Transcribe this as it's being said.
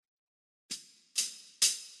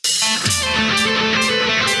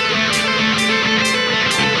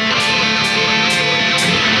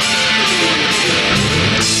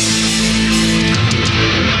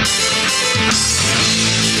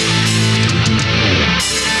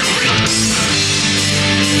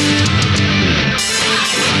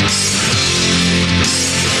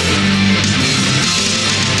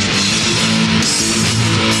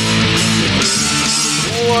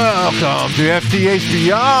Welcome to FTH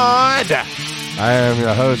Beyond. I am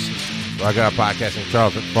your host, Rock Out Podcasting,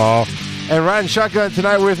 Charles McFall. And riding shotgun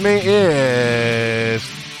tonight with me is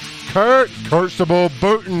Kurt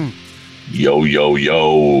Booten. Yo, yo,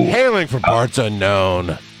 yo. Hailing from parts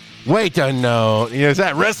unknown. Weight unknown. You know, it's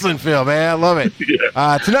that wrestling feel, man. I love it.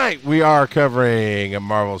 Yeah. Tonight, we are covering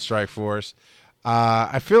Marvel Strikeforce.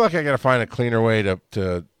 I feel like I got to find a cleaner way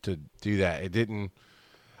to do that.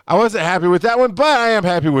 I wasn't happy with that one, but I am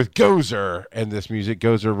happy with Gozer and this music.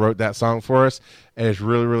 Gozer wrote that song for us, and it's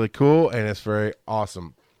really, really cool, and it's very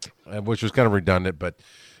awesome, which was kind of redundant, but,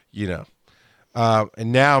 you know.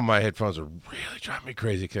 And now my headphones are really driving me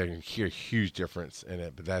crazy because I can hear a huge difference in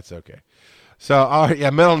it, but that's okay. So, all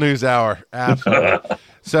right, Metal News Hour, absolutely.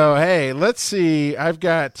 So, hey, let's see. I've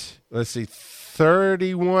got,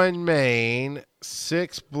 31 main,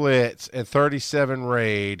 6 blitz, and 37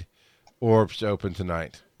 raid orbs to open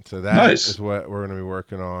tonight. So that is what we're going to be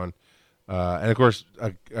working on. And, of course,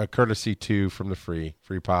 a courtesy, too, from the free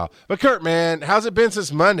pile. But, Kurt, man, how's it been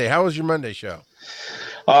since Monday? How was your Monday show?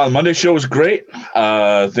 The Monday show was great.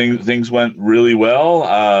 Things went really well.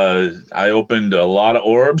 I opened a lot of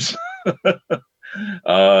orbs.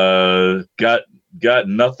 Got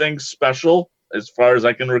nothing special as far as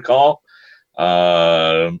I can recall.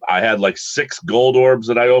 I had like 6 gold orbs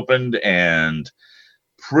that I opened and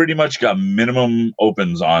pretty much got minimum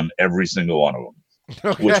opens on every single one of them,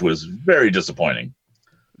 okay, which was very disappointing.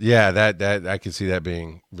 Yeah, that I can see that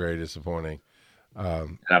being very disappointing.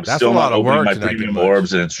 And I'm still not opening my premium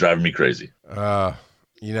orbs, and it's driving me crazy.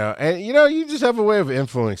 You just have a way of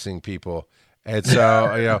influencing people. And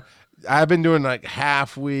so, I've been doing like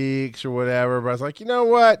half weeks or whatever, but I was like, you know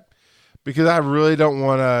what? Because I really don't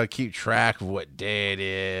want to keep track of what day it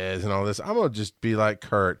is and all this. I'm going to just be like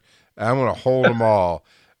Kurt. I'm going to hold them all.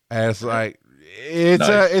 And it's like,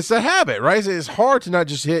 it's a habit, right? It's hard to not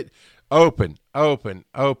just hit open,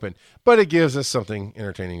 but it gives us something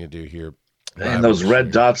entertaining to do here. And those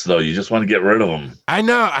red dots, though, you just want to get rid of them. I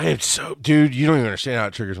know. I am dude, you don't even understand how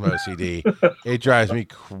it triggers my OCD. It drives me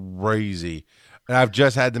crazy. And I've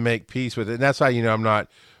just had to make peace with it. And that's why, I'm not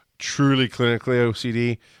truly clinically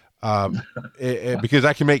OCD, because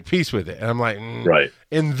I can make peace with it. And I'm like, right.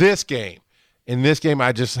 In this game,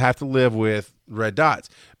 I just have to live with red dots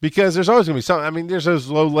because there's always going to be something. I mean, there's those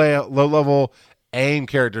low level aim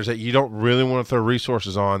characters that you don't really want to throw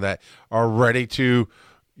resources on that are ready to,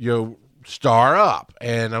 star up.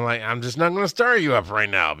 And I'm like, I'm just not going to star you up right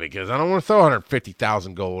now because I don't want to throw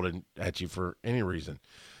 150,000 gold at you for any reason.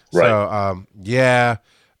 Right. So,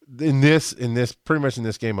 in this pretty much in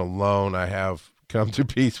this game alone, I have come to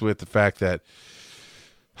peace with the fact that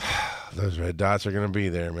those red dots are going to be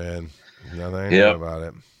there, man. Nothing about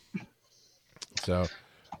it. So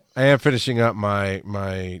I am finishing up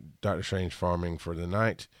my Doctor Strange farming for the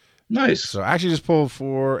night. Nice. So I actually just pulled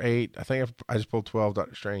 8. I think I just pulled 12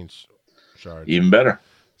 Doctor Strange shards. Even better.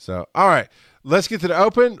 So, all right, let's get to the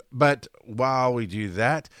open. But while we do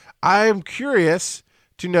that, I'm curious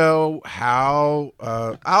to know how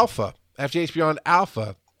FTH Beyond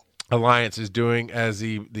Alpha Alliance is doing as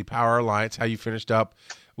the Power Alliance, how you finished up.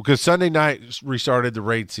 Because Sunday night restarted the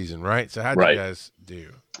raid season, right? So how did you guys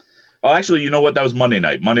do? Oh, actually, you know what? That was Monday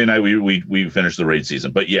night. Monday night we finished the raid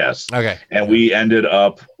season, but yes. Okay. And we ended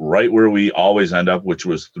up right where we always end up, which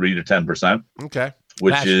was 3 to 10%. Okay.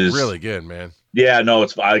 Which is really good, man. Yeah, no,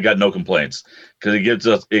 I got no complaints because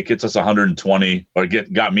it gets us 120 or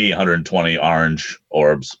got me 120 orange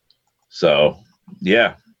orbs. So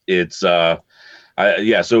yeah, it's so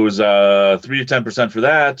it was 3 to 10% for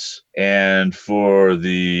that, and for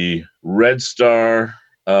the Red Star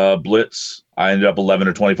Blitz, I ended up 11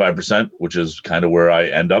 or 25%, which is kind of where I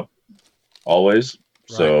end up always.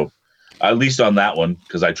 Right. So at least on that one,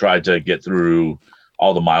 because I tried to get through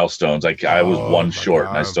all the milestones. I was one short,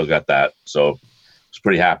 and I still got that. So I was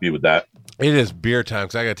pretty happy with that. It is beer time,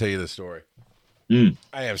 because I got to tell you the story. I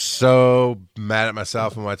am so mad at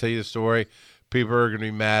myself, and when I tell you the story, people are going to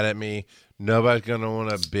be mad at me. Nobody's going to want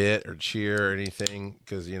to bit or cheer or anything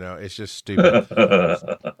because, it's just stupid.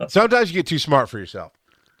 Sometimes you get too smart for yourself.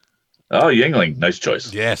 Oh, Yingling. Nice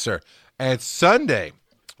choice. Yes, sir. And Sunday,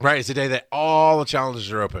 right, is the day that all the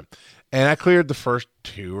challenges are open. And I cleared the first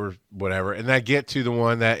 2 or whatever, and I get to the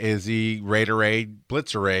one that is the Raider Raid,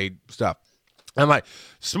 Blitzer Raid stuff. I'm like,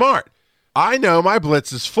 smart. I know my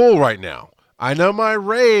Blitz is full right now. I know my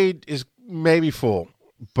Raid is maybe full,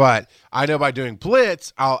 but I know by doing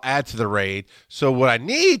Blitz, I'll add to the Raid. So what I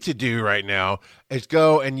need to do right now is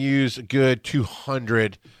go and use a good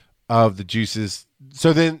 200 of the juices.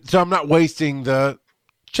 So I'm not wasting the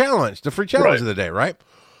challenge, the free challenge of the day, right?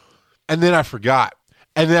 And then I forgot.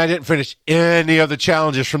 And then I didn't finish any of the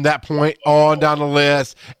challenges from that point on down the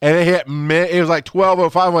list. And it was like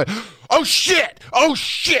 12:05. I went, oh shit!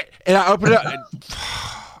 And I opened it up. And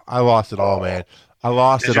I lost it all, man. I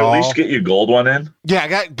lost it all. Did you at least get your gold one in? Yeah, I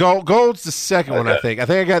got gold. Gold's the second one, I think. I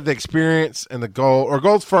think I got the experience and the gold, or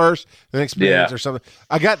gold's first, then experience or something.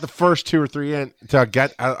 I got the first 2 or 3 in until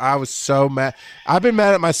I was so mad. I've been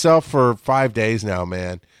mad at myself for 5 days now,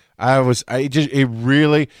 man. Games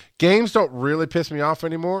don't really piss me off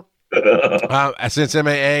anymore. Since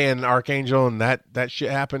MAA and Archangel and that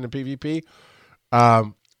shit happened in PvP.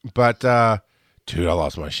 Dude, I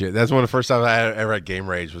lost my shit. That's one of the first times I ever had game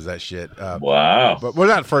rage was that shit. Wow. But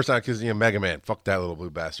not the first time because Mega Man, fuck that little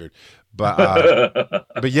blue bastard. But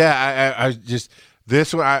yeah, I just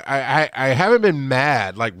this one I haven't been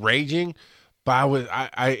mad like raging. But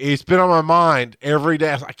it's been on my mind every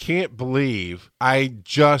day. I can't believe I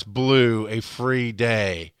just blew a free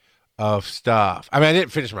day of stuff. I mean, I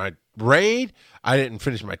didn't finish my raid. I didn't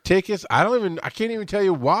finish my tickets. I can't even tell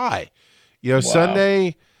you why. Wow.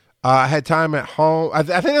 Sunday, I had time at home. I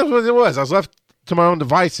think that's what it was. I was left to my own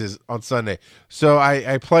devices on Sunday. So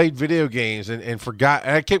I played video games and forgot.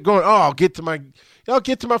 And I kept going, I'll get to my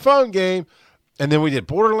phone game. And then we did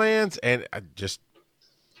Borderlands and I just,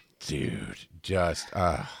 yeah,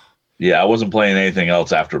 I wasn't playing anything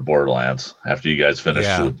else after Borderlands after you guys finished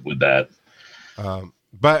with that.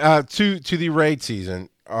 But to the raid season,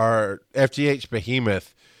 our FTH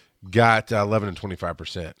Behemoth got 11 and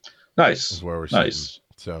 25%. Nice. Is where we're sitting. Nice.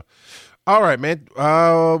 So, all right, man. What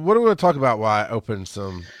are we going to talk about while I open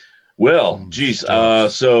some? Well,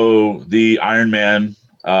 so the Iron Man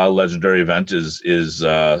legendary event is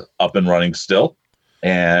up and running still.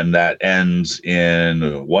 And that ends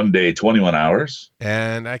in 1 day, 21 hours.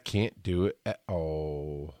 And I can't do it at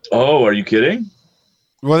all. Oh, are you kidding?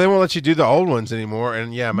 Well, they won't let you do the old ones anymore. And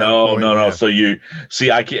no. Yeah. So you see,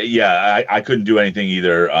 I can't. Yeah, I couldn't do anything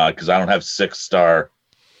either because I don't have 6-star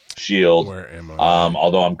shield. Where am I?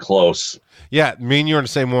 Although I'm close. Yeah, me and you are in the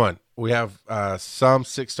same one. We have some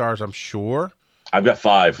 6 stars, I'm sure. I've got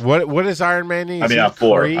 5. What does Iron Man need? I mean, I have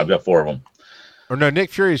 4. I've got 4 of them. Or no, Nick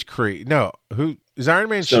Fury's Kree. No, who is Iron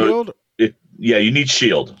Man? Shield? Yeah, you need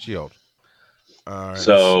shield. Shield. All right.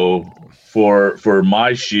 So for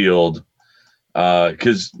my shield,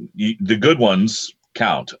 because the good ones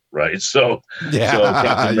count, right? So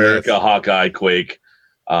Captain America, Hawkeye, Quake.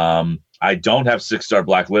 I don't have 6-star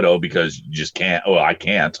Black Widow because you just can't. Oh, I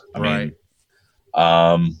can't. I mean,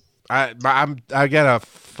 I got a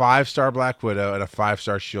 5-star Black Widow and a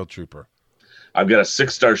 5-star Shield Trooper. I've got a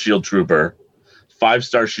 6-star Shield Trooper.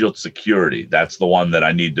 5-star shield security. That's the one that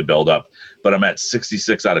I need to build up. But I'm at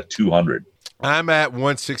 66 out of 200. I'm at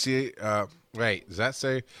 168. Wait, does that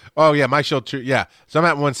say? Oh, yeah, my shield. Yeah. So I'm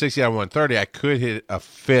at 160 out of 130. I could hit a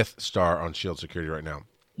 5th star on shield security right now.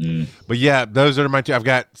 But yeah, those are my 2. I've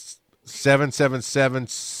got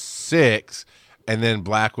 7776 and then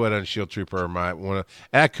Black Widow and Shield Trooper are my one.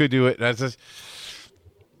 And I could do it. That's just,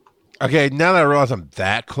 okay, now that I realize I'm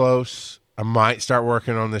that close, I might start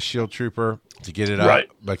working on the Shield Trooper to get it up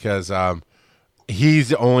because he's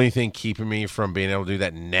the only thing keeping me from being able to do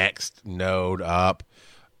that next node up.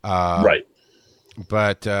 Right.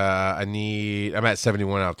 But I'm at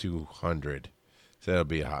 71 out of 200. So that'll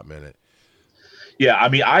be a hot minute. Yeah, I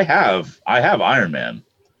mean, I have Iron Man.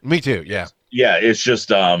 Me too, yeah. Yeah, it's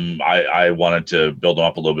just I wanted to build him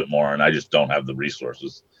up a little bit more, and I just don't have the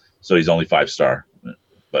resources. So he's only 5-star.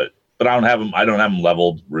 But I don't have him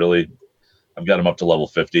leveled, really. I've got him up to level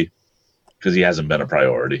 50. Because he hasn't been a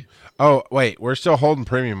priority. Oh, wait. We're still holding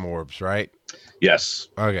premium orbs, right? Yes.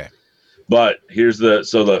 Okay. But here's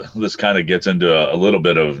this kind of gets into a little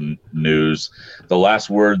bit of news. The last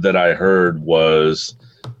word that I heard was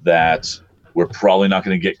that we're probably not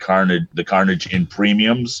going to get the Carnage in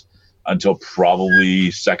premiums until probably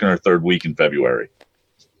 2nd or 3rd week in February.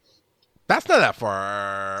 That's not that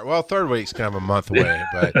far. Well, 3rd week's kind of a month away,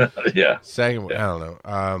 but yeah. 2nd week, I don't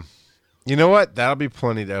know. You know what? That'll be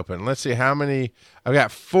plenty to open. Let's see how many. I've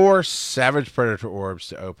got 4 Savage Predator orbs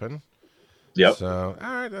to open. Yep. So,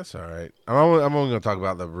 all right, that's all right. I'm only going to talk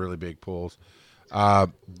about the really big pools.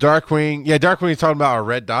 Darkwing. Yeah, Darkwing is talking about our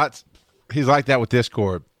red dots. He's like that with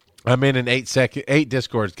Discord. I'm in an 8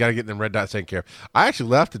 Discords. Got to get them red dots taken care of. I actually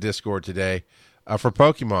left the Discord today for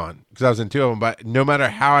Pokemon because I was in 2 of them. But no matter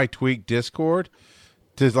how I tweak Discord,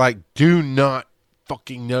 to like, do not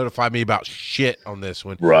fucking notify me about shit on this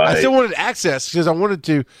one. Right. I still wanted access because I wanted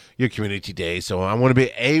to your community day, so I want to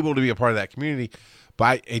be able to be a part of that community.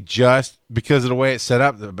 But it just, because of the way it's set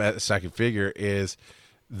up, the best I can figure is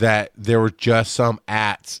that there were just some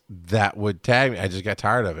ats that would tag me. I just got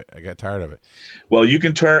tired of it. Well, you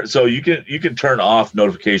can turn off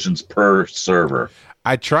notifications per server.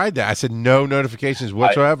 I tried that. I said no notifications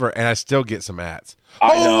whatsoever, and I still get some ats.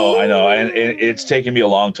 I know, and it's taken me a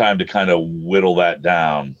long time to kind of whittle that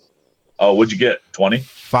down. Oh, what'd you get? 20?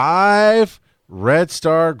 5 Red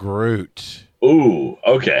Star Groot. Ooh,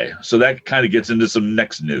 okay. So that kind of gets into some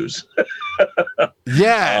next news.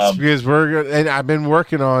 Yes, because I've been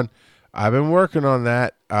working on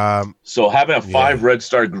that. So having a 5 Red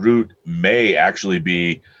Star Groot may actually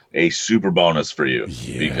be a super bonus for you.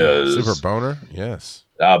 Yeah, because super boner. Yes.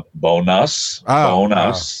 Bonus.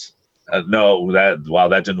 No,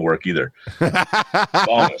 that didn't work either.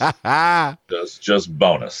 Bonus. Just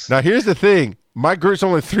bonus. Now here's the thing. My Groot's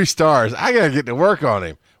only 3 stars. I gotta get to work on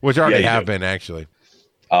him, which I already have been actually.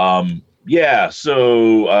 Yeah.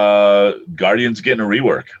 So Guardian's getting a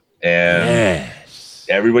rework, and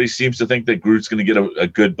everybody seems to think that Groot's going to get a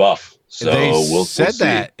good buff. So we'll see.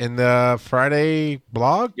 That in the Friday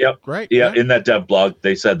blog. Yep. Right. Yeah, in that dev blog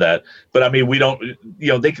they said that, but I mean we don't.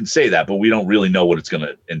 They can say that, but we don't really know what it's going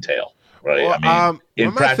to entail. Right. Well, I mean,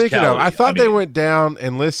 in practicality, I thought they went down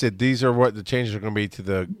and listed these are what the changes are going to be to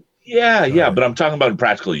the. Yeah, but I'm talking about in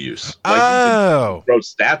practical use. Like, you can throw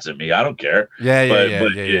stats at me. I don't care. Yeah.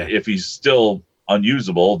 If he's still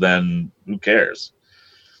unusable, then who cares?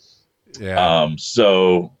 Yeah.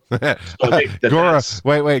 So I think Goro.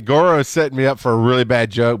 Wait. Goro's setting me up for a really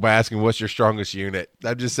bad joke by asking what's your strongest unit.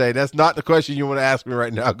 I'm just saying that's not the question you want to ask me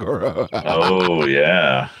right now, Goro. Oh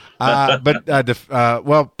yeah.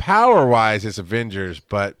 Well, power wise, it's Avengers,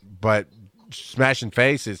 but Smash and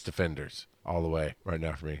Face is Defenders all the way right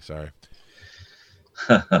now for me. Sorry.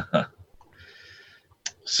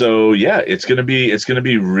 So yeah, it's gonna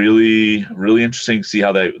be really really interesting to see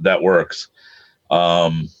how that works.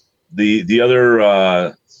 The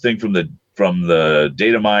other thing from the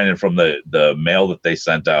data mine and from the mail that they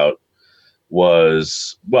sent out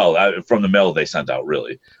was from the mail they sent out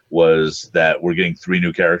really was that we're getting 3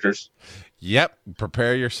 new characters. Yep.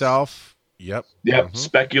 Prepare yourself. Yep. Mm-hmm.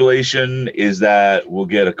 Speculation is that we'll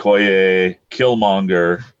get Okoye,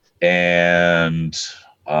 Killmonger, and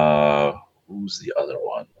who's the other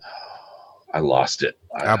one? I lost it.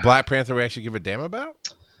 Black Panther we actually give a damn about?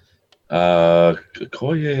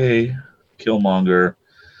 Okoye, Killmonger,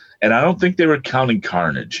 and I don't think they were counting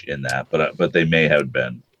Carnage in that, but they may have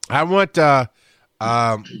been. I want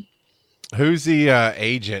who's the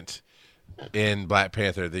agent in Black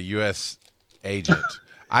Panther, the U.S. agent.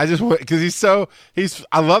 I just want because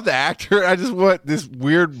I love the actor. I just want this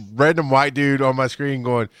weird random white dude on my screen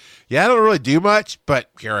going, yeah, I don't really do much, but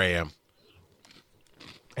here I am.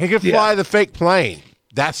 He can fly the fake plane.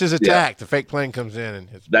 That's his attack. The fake plane comes in and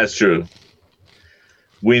hits. That's true.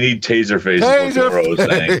 We need taser face.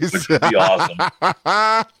 Which would be awesome.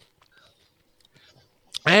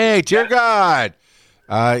 Hey, dear God.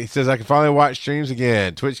 He says, I can finally watch streams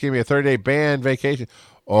again. Twitch gave me a 30-day ban vacation.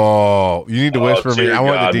 Oh, you need to whisper me. I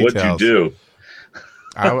want the details. What'd you do?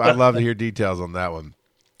 I'd love to hear details on that one.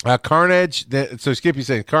 Carnage. So Skippy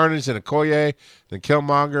saying Carnage and Okoye, then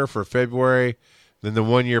Killmonger for February, then the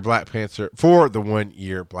 1 year Black Panther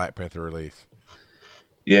release.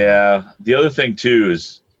 Yeah. The other thing too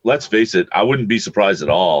is, let's face it, I wouldn't be surprised at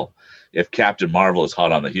all if Captain Marvel is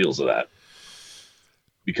hot on the heels of that.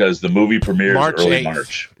 Because the movie premieres early 8th.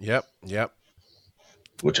 March. Yep.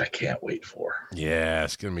 Which I can't wait for. Yeah,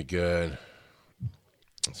 it's going to be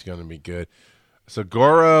good. So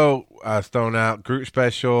Goro thrown out. Groot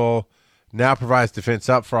special now provides defense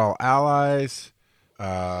up for all allies.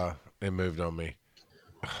 It moved on me.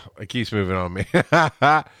 It keeps moving on me.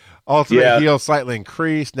 Ultimate heal slightly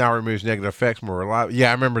increased. Now removes negative effects more reliable. Yeah,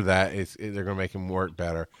 I remember that. They're going to make him work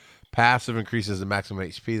better. Passive increases the maximum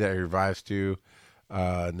HP that he revives to.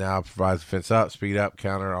 Now provides defense up, speed up,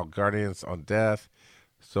 counter all guardians on death.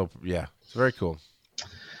 So yeah, it's very cool.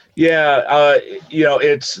 Yeah,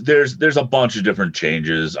 there's a bunch of different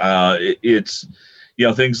changes. It's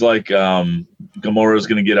things like Gamora is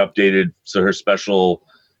going to get updated so her special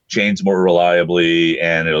chains more reliably,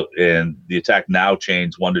 and the attack now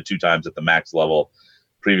chains 1 to 2 times at the max level.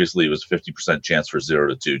 Previously, it was 50% chance for 0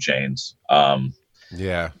 to 2 chains.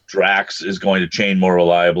 Yeah. Drax is going to chain more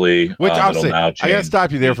reliably. Which I'll say, I gotta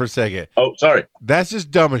stop you there for a second. Oh, sorry. That's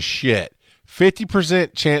just dumb as shit.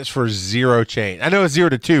 50% chance for 0 chain. I know it's 0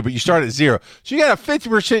 to 2, but you start at 0. So you got a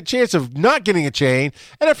 50% chance of not getting a chain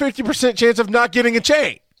and a 50% chance of not getting a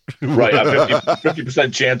chain. Right, a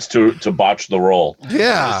 50% chance to botch the roll.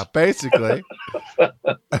 Yeah, basically.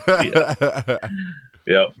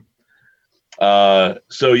 Yep.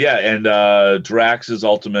 So yeah, and Drax's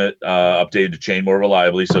ultimate updated to chain more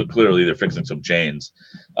reliably. So clearly they're fixing some chains.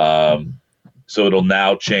 So it'll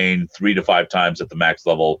now chain 3 to 5 times at the max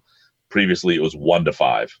level. Previously it was 1 to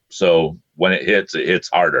 5. So when it hits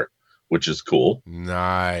harder, which is cool.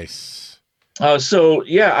 Nice. So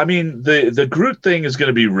yeah, I mean the Groot thing is going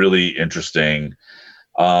to be really interesting.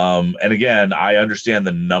 And again, I understand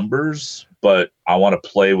the numbers, but I want to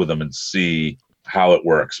play with them and see how it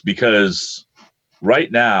works, because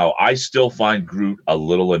right now I still find Groot a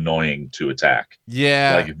little annoying to attack.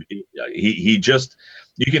 Yeah. Like he just,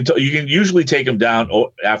 you can usually take him down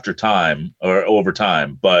after time or over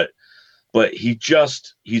time, but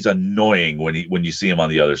he's annoying when you see him on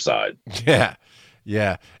the other side. Yeah.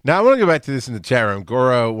 Yeah. Now I want to go back to this in the chat room.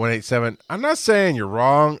 Goro187. I'm not saying you're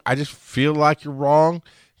wrong. I just feel like you're wrong.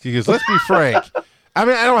 Because let's be frank. I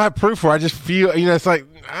mean, I don't have proof for it. I just feel, it's like,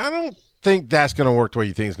 I don't think that's going to work the way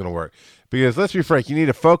you think it's going to work. Because let's be frank, you need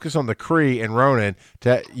to focus on the Kree and Ronin.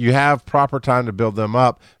 You have proper time to build them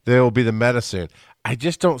up. They will be the meta soon. I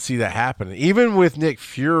just don't see that happening. Even with Nick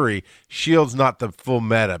Fury, Shield's not the full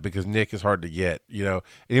meta because Nick is hard to get. And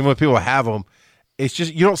even when people have them, it's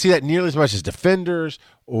just you don't see that nearly as much as Defenders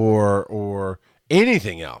or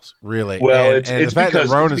anything else, really. Well, and the fact that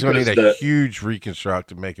Ronin's going to need a huge reconstruct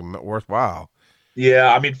to make him worthwhile.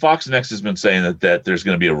 Yeah, I mean, Fox Next has been saying that there's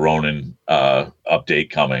going to be a Ronin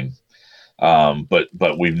update coming,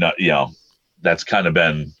 but we've not, that's kind of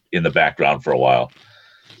been in the background for a while.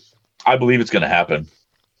 I believe it's going to happen.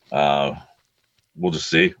 We'll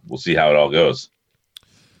just see. We'll see how it all goes.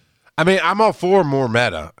 I mean, I'm all for more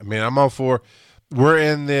meta. I mean, I'm all for. We're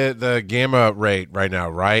in the gamma rate right now,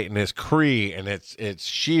 right? And it's Kree, and it's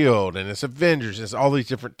Shield, and it's Avengers, it's all these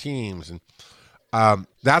different teams, and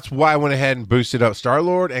that's why I went ahead and boosted up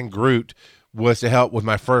Star-Lord and Groot was to help with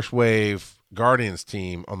my first wave Guardians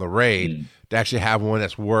team on the raid to actually have one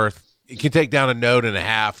that's it can take down 1.5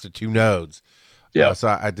 nodes to 2 nodes. Yeah,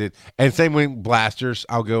 so I did, and same with blasters.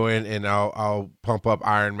 I'll go in and I'll pump up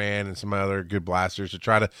Iron Man and some other good blasters to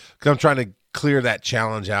because I'm trying to clear that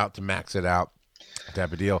challenge out to max it out.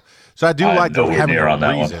 Type of deal. So I do like to have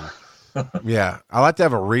a reason. Yeah, I like to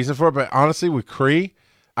have a reason for it. But honestly, with Kree,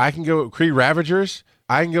 I can go Kree Ravagers.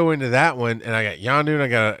 I can go into that one, and I got Yondu, and I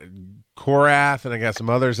got Korath, and I got some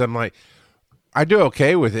others. I'm like, I do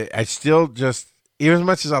okay with it. I still just, even as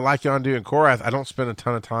much as I like Yondu and Korath, I don't spend a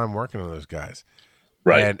ton of time working on those guys.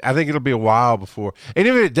 Right. And I think it'll be a while before. And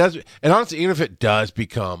even if it does, and honestly, even if it does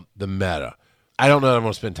become the meta, I don't know that I'm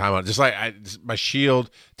going to spend time on it. Just like my Shield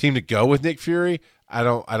team to go with Nick Fury, I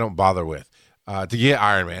don't bother with. To get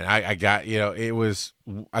Iron Man, I got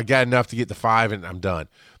I got enough to get the 5 and I'm done.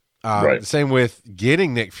 Right. The same with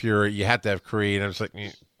getting Nick Fury, you have to have Kree, and I'm just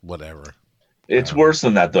like whatever. It's worse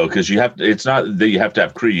than that though, because it's not that you have to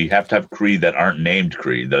have Kree. You have to have Kree that aren't named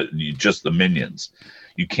Kree. Just the minions.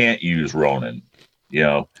 You can't use Ronin.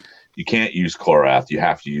 You can't use Korath. You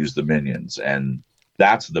have to use the minions, and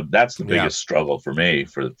that's the biggest struggle for me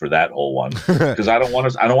for that whole one, because I don't want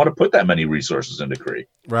to put that many resources into Kree.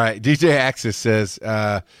 Right. DJ Axis says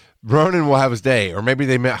Ronin will have his day, or maybe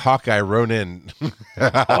they meant Hawkeye Ronin.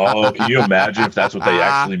 Oh, can you imagine if that's what they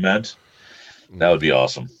actually meant? That would be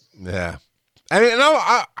awesome. Yeah. I mean,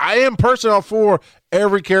 I am personal for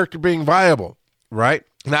every character being viable, right?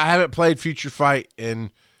 Now I haven't played Future Fight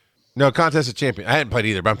Contest of Champions. I hadn't played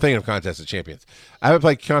either, but I'm thinking of Contest of Champions. I haven't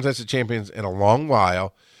played Contest of Champions in a long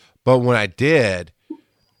while, but when I did,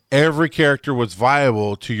 every character was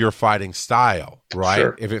viable to your fighting style, right?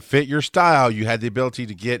 Sure. If it fit your style, you had the ability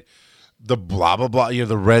to get the blah, blah, blah,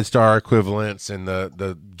 the Red Star equivalents and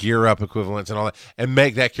the gear up equivalents and all that, and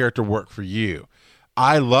make that character work for you.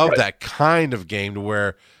 I love that kind of game to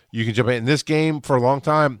where you can jump in this game for a long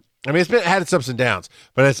time. I mean, it had its ups and downs,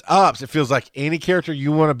 but its ups, it feels like any character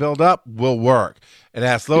you want to build up will work. And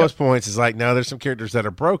at its lowest points, is like, now there's some characters that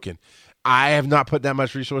are broken. I have not put that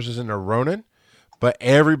much resources into Ronin, but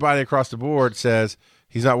everybody across the board says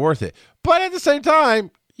he's not worth it. But at the same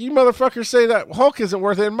time, you motherfuckers say that Hulk isn't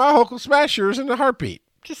worth it, and my Hulk will smash yours in a heartbeat.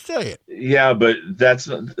 Just say it. Yeah, but that's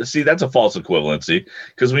a false equivalency,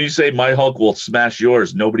 because when you say my Hulk will smash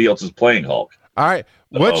yours, nobody else is playing Hulk. All right.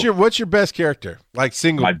 What's your best character? Like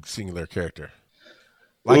singular character?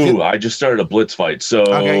 Like Ooh, I just started a blitz fight. So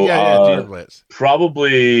okay, yeah, do your blitz.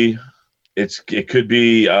 probably it could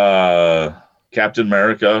be Captain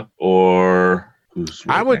America or who's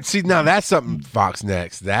I right would next see to now. me? That's something Fox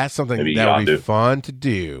next. That's something Maybe that would be Yondu. fun to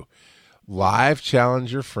do. Live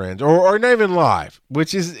challenge your friends, or not even live,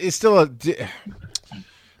 which is still the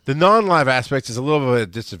non-live aspect is a little bit of a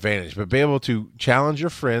disadvantage, but be able to challenge your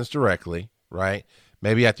friends directly, right?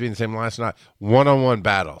 Maybe you have to be in the same line or not. One-on-one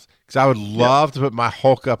battles, because I would love to put my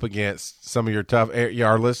Hulk up against some of your tough,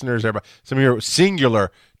 our listeners, everybody, some of your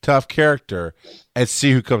singular tough character, and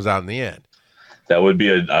see who comes out in the end. That would be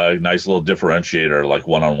a nice little differentiator, like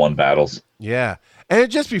one-on-one battles. Yeah, and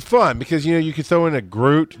it'd just be fun because you could throw in a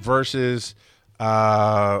Groot versus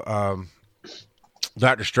Doctor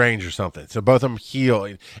Strange or something. So both of them heal,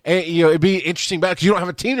 and it'd be interesting because you don't have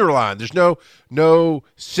a team to rely on. There's no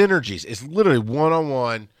synergies. It's literally one on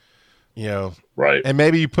one. Right. And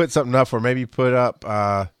maybe you put something up, or maybe you put up.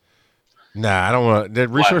 Nah, I don't want. The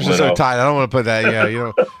resources are so tight. I don't want to put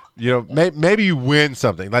that. Maybe you win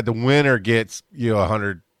something like the winner gets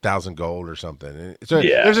 100,000 gold or something. So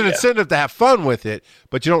there's an incentive to have fun with it,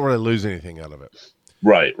 but you don't really lose anything out of it.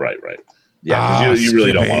 Right. Yeah, because you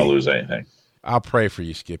really don't want to lose anything. I'll pray for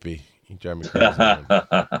you, Skippy. You drive me crazy.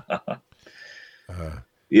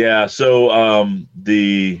 Yeah. So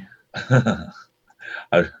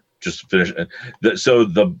I just finished. So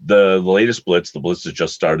the latest blitz, the blitz that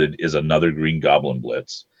just started, is another Green Goblin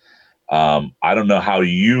blitz. I don't know how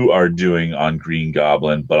you are doing on Green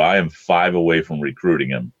Goblin, but I am 5 away from recruiting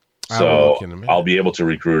him. So I'll be able to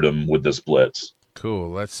recruit him with this blitz.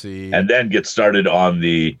 Cool. Let's see. And then get started on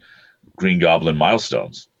the Green Goblin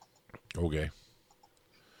milestones. Okay.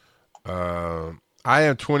 I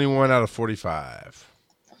am 21 out of 45.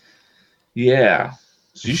 Yeah.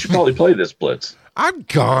 So you should probably play this blitz. I'm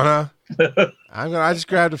gonna. I just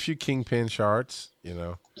grabbed a few Kingpin shards,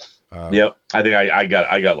 Yep. I think I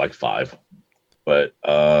got like 5. But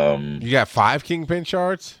you got 5 Kingpin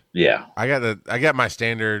shards? Yeah. I got my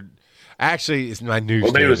standard. Actually, it's my new.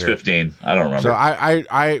 Or maybe it was 15. I don't remember. So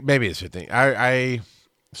I maybe it's 15. I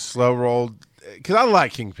slow rolled because I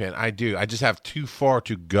like Kingpin. I do. I just have too far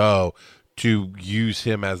to go to use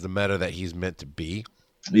him as the meta that he's meant to be.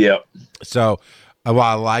 Yep. So while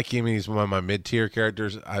I like him, he's one of my mid-tier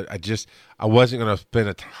characters. I wasn't going to spend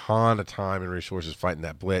a ton of time and resources fighting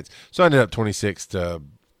that blitz. So I ended up 26 to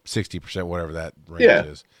 60%, whatever that range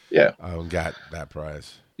is. Yeah. Got that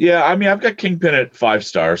prize. Yeah, I mean, I've got Kingpin at 5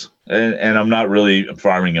 stars, and I'm not really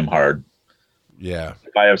farming him hard. Yeah.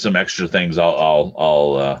 If I have some extra things,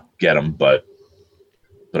 I'll get him, but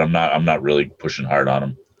I'm not really pushing hard on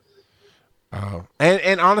him.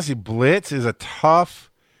 And honestly, blitz is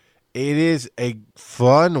it is a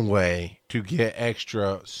fun way to get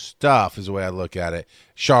extra stuff, is the way I look at it.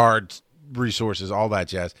 Shards, resources, all that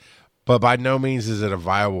jazz. But by no means is it a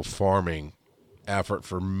viable farming effort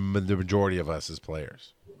for the majority of us as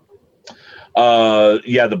players.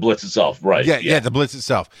 The blitz itself, right? Yeah, the blitz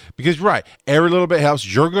itself. Because every little bit helps.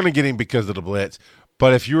 You're going to get him because of the blitz.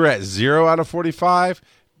 But if you're at 0 out of 45,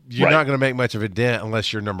 you're not going to make much of a dent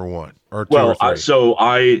unless you're number 1 or 2 or 3. So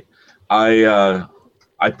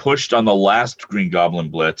I pushed on the last Green Goblin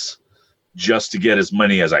blitz just to get as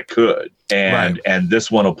many as I could, and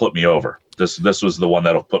this one will put me over. This was the one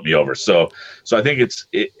that'll put me over. So I think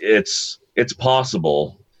it's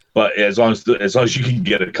possible, but as long as you can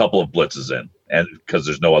get a couple of blitzes in, and because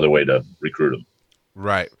there's no other way to recruit them.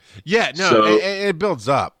 Right. Yeah. No. So, it builds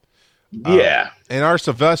up. Yeah. And our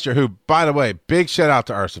Sylvester, who, by the way, big shout out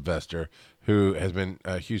to our Sylvester, who has been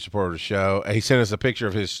a huge supporter of the show. He sent us a picture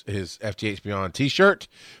of his FTH Beyond t-shirt,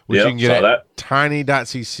 which you can get at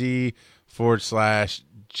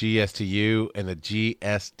tiny.cc/GSTU, and the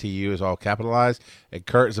GSTU is all capitalized. And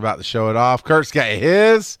Kurt is about to show it off. Kurt's got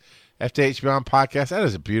his FTH Beyond podcast. That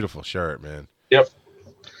is a beautiful shirt, man. Yep.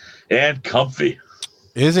 And comfy.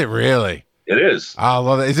 Is it really? It is. I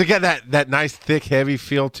love it. Is it got that nice, thick, heavy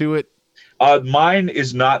feel to it? Mine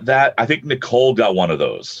is not that. I think Nicole got one of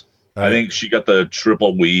those. I think she got the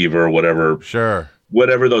triple weave or whatever. Sure.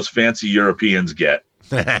 Whatever those fancy Europeans get.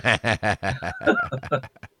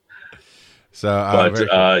 So,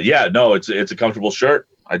 it's a comfortable shirt.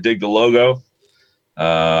 I dig the logo.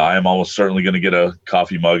 I am almost certainly going to get a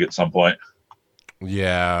coffee mug at some point.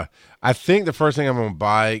 Yeah, I think the first thing I'm going to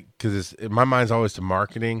buy, because my mind's always to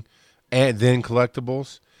marketing and then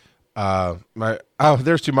collectibles.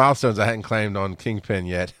 There's 2 milestones I hadn't claimed on Kingpin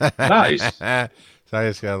yet. Nice. So I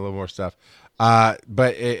just got a little more stuff.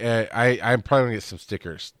 But I'm probably going to get some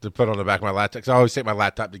stickers to put on the back of my laptop, because I always take my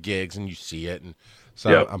laptop to gigs and you see it. And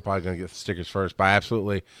So I'm probably going to get the stickers first. But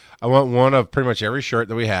I want one of pretty much every shirt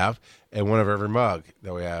that we have and one of every mug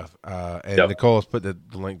that we have. And Nicole has put the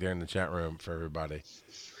link there in the chat room for everybody.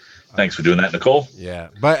 Thanks for doing that, Nicole. Yeah.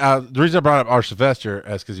 But the reason I brought up our Sylvester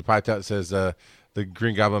is because he piped out and says the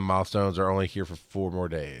Green Goblin milestones are only here for 4 more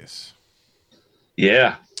days.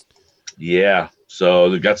 Yeah. So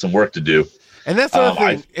they've got some work to do. And that's the other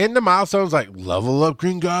thing. In the milestones, like level up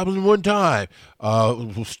Green Goblin 1 time,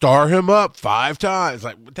 star him up 5 times.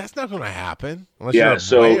 Like that's not going to happen.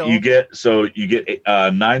 You get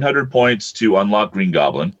 900 points to unlock Green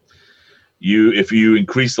Goblin. If you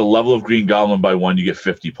increase the level of Green Goblin by 1, you get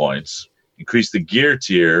 50 points. Increase the gear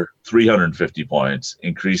tier, 350 points.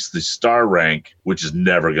 Increase the star rank, which is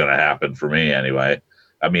never going to happen for me anyway.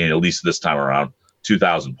 I mean, at least this time around,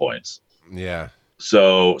 2,000 points. Yeah.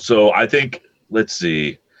 So I think, let's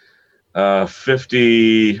see,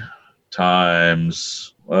 50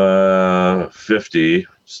 times 50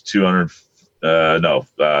 is 200.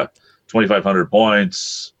 2,500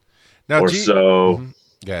 points so.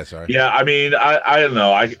 Yeah, sorry. Yeah, I mean, I don't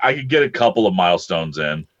know. I could get a couple of milestones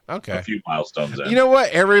in. Okay. A few milestones in. You know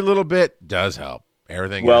what? Every little bit does help.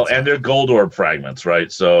 Everything. Well, and they're gold orb fragments,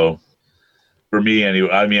 right? So for me,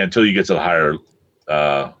 anyway, I mean, until you get to the higher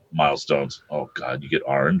milestones. Oh God, you get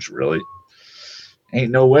orange, really?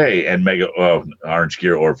 Ain't no way. And orange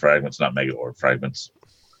gear orb fragments, not mega orb fragments.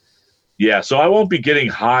 Yeah, so I won't be getting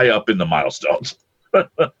high up in the milestones.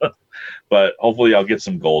 But hopefully I'll get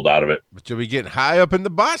some gold out of it. But you'll be getting high up in the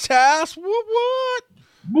boss house. What?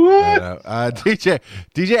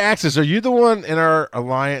 DJ Axis, are you the one in our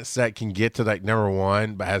alliance that can get to like number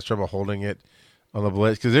 1 but has trouble holding it on the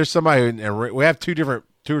blitz? Because there's somebody, and we have 2 or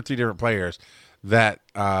 3 different players that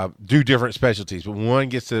do different specialties. But one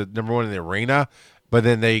gets to number 1 in the arena, but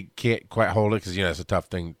then they can't quite hold it because it's a tough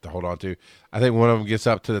thing to hold on to. I think one of them gets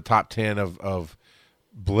up to the top 10 of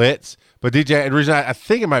blitz. But the reason I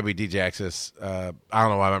think it might be DJ Axis. I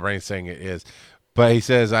don't know why my brain's saying it is. But he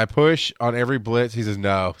says, I push on every blitz. He says,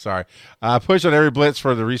 no, sorry. I push on every blitz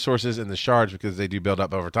for the resources and the shards because they do build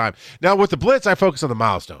up over time. Now, with the blitz, I focus on the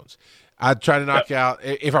milestones. I try to knock out,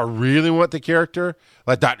 if I really want the character,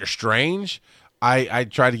 like Doctor Strange, I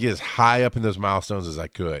try to get as high up in those milestones as I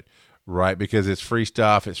could, right? Because it's free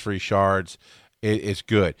stuff, it's free shards, it's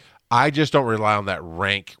good. I just don't rely on that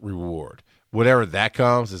rank reward. Whatever that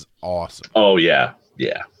comes is awesome. Oh, yeah.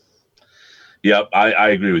 Yep, I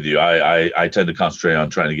agree with you. I tend to concentrate on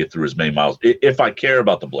trying to get through as many miles. If I care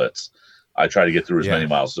about the blitz, I try to get through as many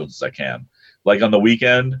milestones as I can. Like on the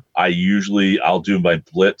weekend, I'll do my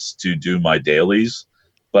blitz to do my dailies,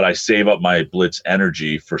 but I save up my blitz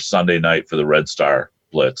energy for Sunday night for the Red Star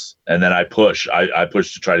blitz. And then I push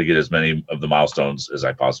to try to get as many of the milestones as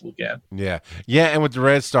I possibly can. Yeah. And with the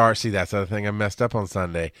Red Star, see, that's the other thing I messed up on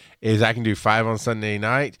Sunday, is I can do 5 on Sunday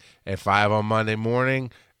night and 5 on Monday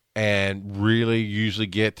morning, and really usually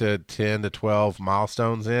get to 10 to 12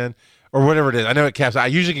 milestones in, or whatever it is. I know it caps. I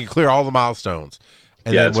usually can clear all the milestones.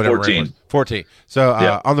 And then it's 14. 14. So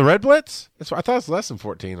on the Red Blitz, I thought it was less than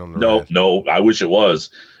 14 on the Red. No, I wish it was.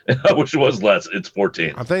 I wish it was less. It's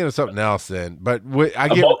 14. I'm thinking of something else then. But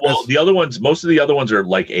the other ones, most of the other ones are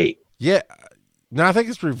like 8. Yeah. No, I think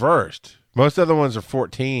it's reversed. Most other ones are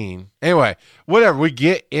 14. Anyway, whatever. We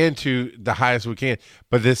get into the highest we can.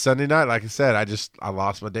 But this Sunday night, like I said, I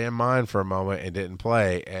lost my damn mind for a moment and didn't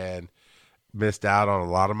play and missed out on a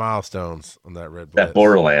lot of milestones on that Red Blitz. That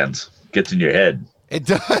Borderlands gets in your head. It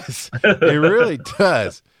does. It really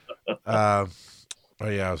does. I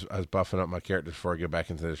was buffing up my characters before I get back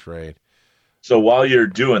into this raid. So while you're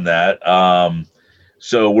doing that,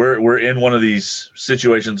 so we're in one of these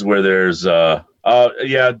situations where there's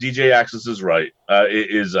DJ Axis is right.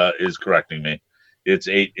 Is correcting me. It's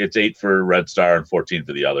 8 for Red Star and 14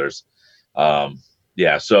 for the others.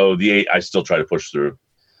 So the 8 I still try to push through.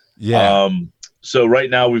 Yeah. So right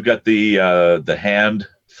now we've got the hand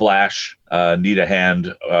flash need a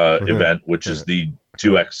hand event, which is the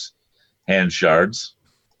 2x hand shards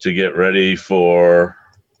to get ready for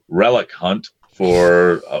relic hunt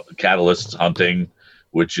for catalyst hunting,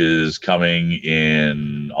 which is coming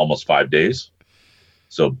in almost 5 days.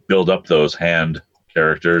 So build up those hand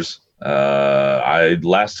characters.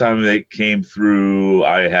 Last time they came through,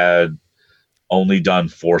 I had only done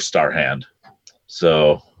 4-star hand.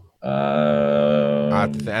 So I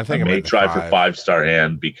may try for 5-star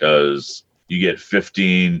hand because you get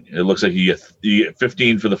 15. It looks like you get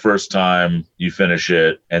 15 for the first time you finish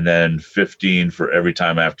it, and then 15 for every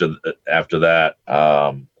time after that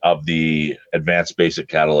of the advanced basic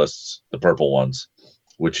catalysts, the purple ones,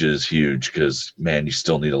 which is huge because, man, you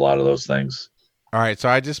still need a lot of those things. All right, so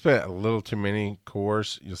I just spent a little too many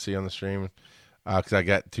cores. You'll see on the stream. because I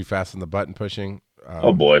got too fast on the button pushing.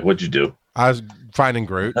 Oh boy, what'd you do? I was finding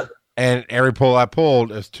Groot, and every pull I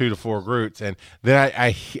pulled is 2 to 4 Groots, and then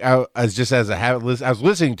I was just as a habit. I was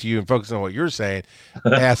listening to you and focusing on what you were saying,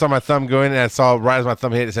 and I saw my thumb go in, and I saw right as my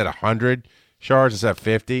thumb hit, it said 100 shards instead of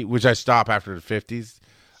 50, which I stop after the 50s.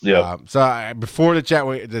 Yeah. Before the chat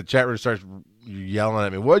room starts yelling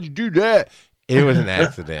at me, "Why'd you do that?" It was an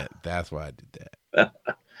accident. That's why I did that.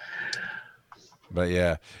 But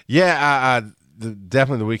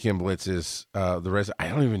definitely the weekend blitz is the rest. I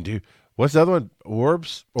don't even do. What's the other one? Orb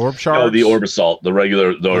shards. Oh, the orb assault, the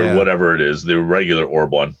regular, whatever it is, the regular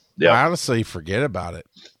orb one. Yeah. I honestly forget about it,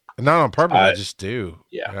 not on purpose. I just do.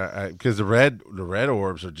 Yeah. Because the red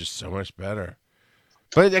orbs are just so much better.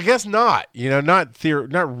 But I guess not.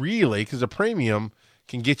 Not really, because the premium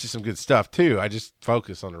can get you some good stuff too. I just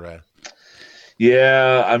focus on the red.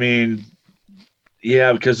 Yeah, I mean,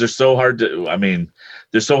 because they're so hard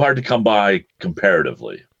to come by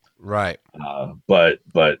comparatively. Right. But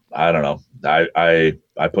I don't know. I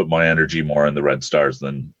put my energy more in the red stars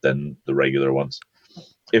than the regular ones.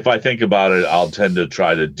 If I think about it, I'll tend to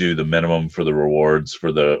try to do the minimum for the rewards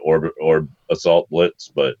for the orb assault blitz,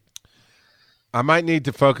 but I might need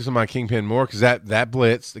to focus on my Kingpin more, because that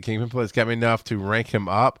blitz, the Kingpin blitz, got me enough to rank him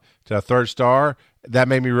up to a 3rd star. That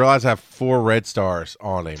made me realize I have 4 red stars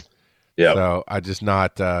on him. Yeah. So I just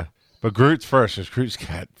not. But Groot's first, because Groot's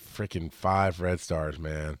got freaking 5 red stars,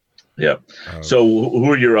 man. Yeah. So who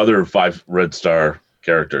are your other 5 red star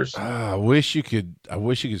characters? I wish you could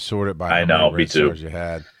sort it by. I know, red me too. Stars you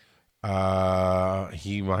had.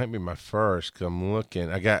 He might be my first, 'cause I'm looking.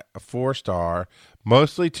 I got a 4 star,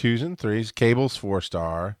 mostly 2s and 3s. Cable's 4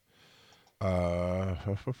 star. I'm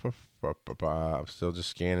still just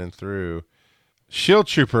scanning through. Shield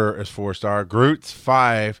Trooper is 4 star. Groot's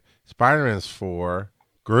 5. Spider-Man's 4.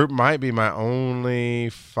 Groot might be my only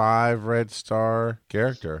 5 red star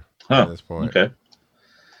character at this point. Okay.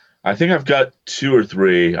 I think I've got 2 or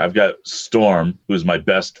 3. I've got Storm, who's my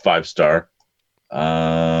best 5 star.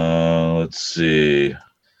 Let's see.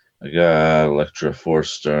 I got Elektra 4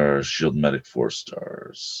 stars, Shield Medic 4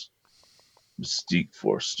 stars, Mystique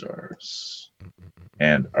 4 stars,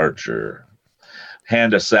 and Archer.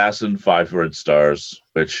 Hand Assassin 5 red stars,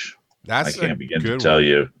 which I can't begin to tell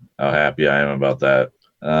you how happy I am about that.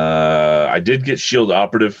 I did get Shield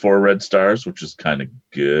Operative 4 red stars, which is kind of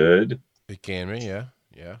good. It can be, yeah.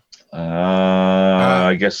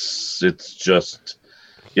 I guess it's just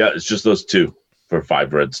those 2 for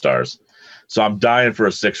 5 red stars. So I'm dying for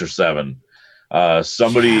a 6 or 7.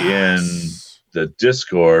 Somebody in the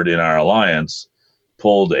Discord in our alliance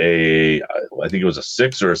pulled I think it was a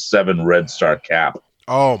 6 or a 7 red star cap.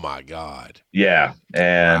 Oh my God. Yeah.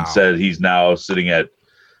 And said he's now sitting at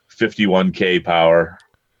 51K power.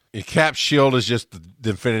 Your cap shield is just the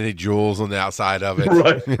Infinity Jewels on the outside of it.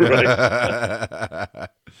 Right.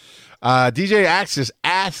 DJ Axis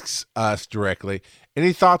asks us directly,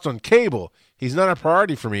 any thoughts on Cable? He's not a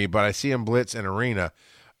priority for me, but I see him blitz in arena.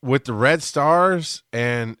 With the red stars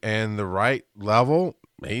and the right level,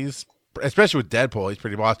 he's, especially with Deadpool, he's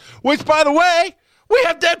pretty boss. Which, by the way, we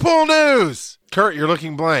have Deadpool news. Kurt, you're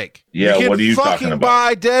looking blank. Yeah, what are you talking about?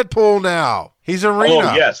 Buy Deadpool now. He's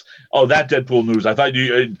arena. Oh, yes. Oh, that Deadpool news. I thought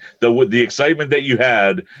you the excitement that you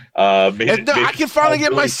had. I can finally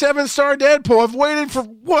get my 7-star Deadpool. I've waited for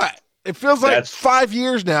what? It feels like 5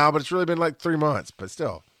 years now, but it's really been like 3 months. But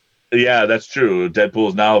still. Yeah, that's true. Deadpool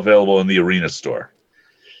is now available in the arena store.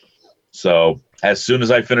 So as soon as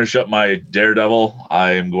I finish up my Daredevil,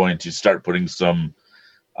 I am going to start putting some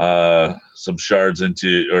shards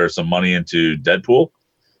or some money into Deadpool,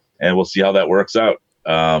 and we'll see how that works out.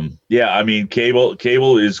 Yeah, I mean,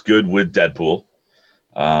 Cable is good with Deadpool.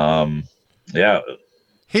 Yeah,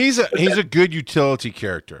 he's a good utility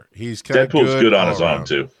character. He's kind of Deadpool's good on his own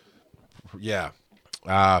too. Yeah.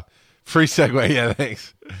 Free segue. Yeah,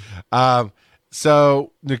 thanks.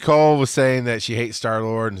 So Nicole was saying that she hates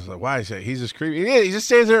Star-Lord, and it's like, why? He's just creepy. Yeah, he just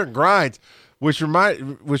stands there and grinds, which made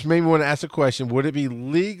me want to ask a question: would it be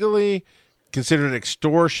legally considered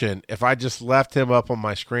extortion if I just left him up on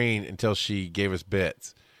my screen until she gave us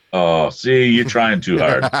bits? Oh, see, you're trying too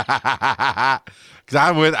hard. Because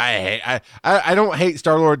I don't hate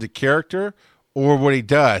Star-Lord the character or what he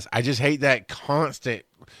does. I just hate that constant.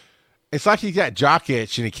 It's like he's got jock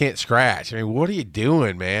itch and he can't scratch. I mean, what are you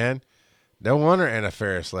doing, man? No wonder Anna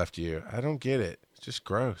Faris left you. I don't get it. It's just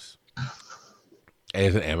gross. And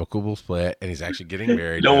it's an amicable split, and he's actually getting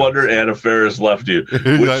married. No wonder Anna Faris left you.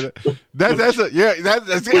 That's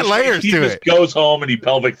got layers he to just it. Goes home and he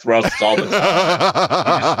pelvic thrusts all the time. He's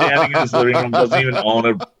just standing in his living room, doesn't even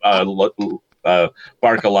own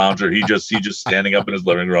Barca lounger. He just standing up in his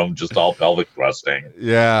living room, just all pelvic thrusting.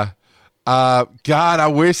 Yeah. God, I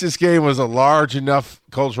wish this game was a large enough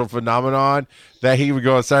cultural phenomenon that he would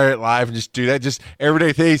go on Saturday Night Live and just do that. Just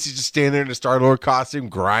everyday things. He's just standing there in a Star-Lord costume,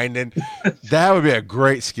 grinding. That would be a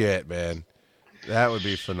great skit, man. That would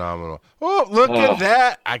be phenomenal. Oh, look at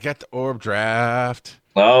that. I got the orb draft.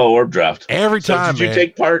 Oh, orb draft. Every time, did you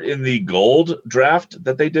take part in the gold draft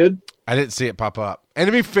that they did? I didn't see it pop up. And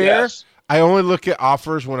to be fair, I only look at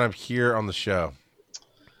offers when I'm here on the show.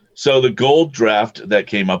 So the gold draft that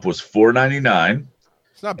came up was $4.99.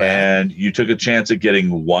 It's not bad. And you took a chance at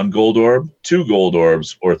getting 1 gold orb, 2 gold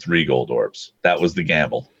orbs, or 3 gold orbs. That was the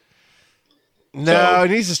gamble. No, it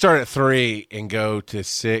needs to start at 3 and go to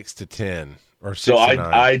 6 to 10. Or 6 so to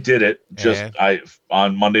 9. I did it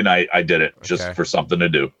on Monday night. I did it just for something to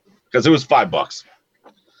do because it was $5.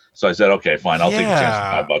 So I said, okay, fine, I'll take a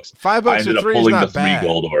chance for $5. $5 I ended up pulling the 3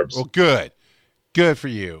 gold orbs. Well, good for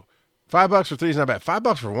you. $5 for 3 is not bad.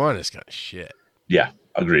 $5 for 1 is kind of shit. Yeah,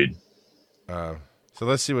 agreed. So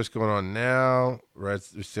let's see what's going on now. We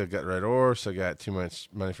still got red ore. Still got too much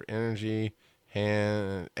money for energy.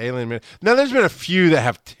 Alien. Now there's been a few that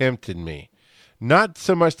have tempted me. Not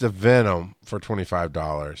so much the Venom for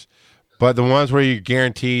 $25, but the ones where you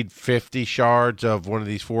guaranteed 50 shards of one of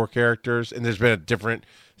these 4 characters, and there's been a different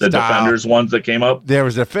The style. Defenders ones that came up? There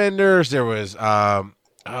was Defenders. There was, there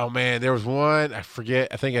was one. I forget.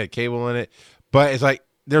 I think it had Cable in it. But it's like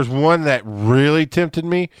there's one that really tempted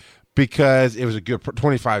me because it was a good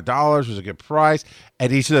 $25 was a good price.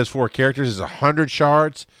 And each of those 4 characters is 100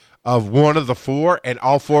 shards of one of the 4, and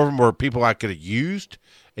all 4 of them were people I could have used.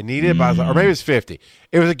 It needed, but I was like, or maybe it's 50.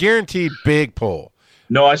 It was a guaranteed big pull.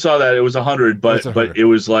 No, I saw that. It was 100, but it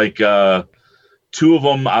was like 2 of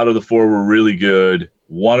them out of the 4 were really good.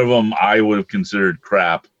 One of them I would have considered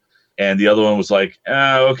crap, and the other one was like,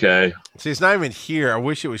 okay. See, it's not even here. I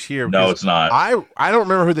wish it was here. No, it's not. I don't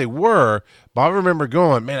remember who they were, but I remember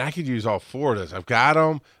going, man, I could use all 4 of those. I've got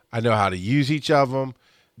them. I know how to use each of them.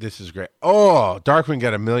 This is great. Oh, Darkwing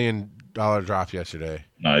got $1 million drop yesterday.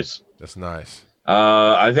 Nice. That's nice.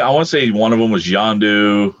 I want to say one of them was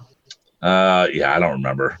Yondu. I don't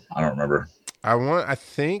remember. I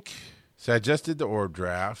think so. I just did the orb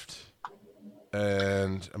draft,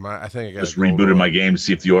 and I think I got just rebooted my game to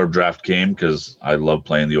see if the orb draft came because I love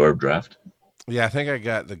playing the orb draft. Yeah, I think I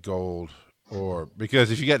got the gold orb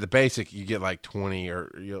because if you get the basic, you get like 20 or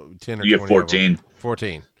 10 or you 20 get 14.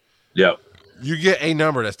 14. Yep. You get a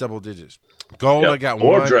number that's double digits. Gold. Yep. I got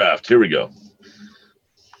orb one. Draft. Here we go.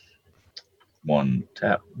 1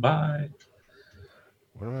 tap by.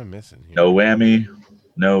 What am I missing here? No whammy.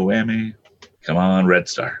 Come on, Red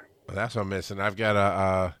Star. Well, that's what I'm missing. I've got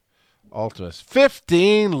a Ultimus.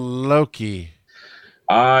 15 Loki.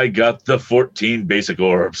 I got the 14 basic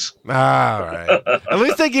orbs. All right. At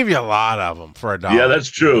least they give you a lot of them for $1. Yeah, that's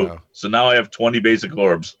true. You know? So now I have 20 basic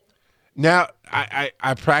orbs. Now,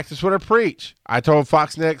 I practice what I preach. I told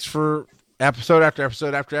Fox Next for episode after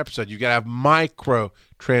episode after episode, you got to have micro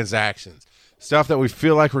transactions. Stuff that we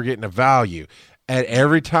feel like we're getting a value. And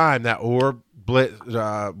every time that orb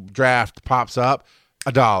draft pops up,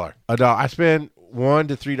 $1. I spend $1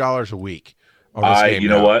 to $3 a week on this game. You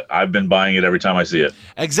know what? I've been buying it every time I see it.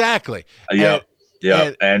 Exactly.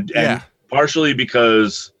 And partially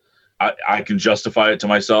because I can justify it to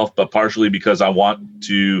myself, but partially because I want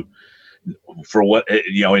to, for what,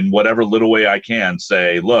 in whatever little way I can,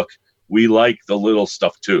 say, look, we like the little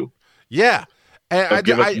stuff too. Yeah. And so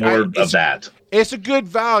give us more of that. It's a good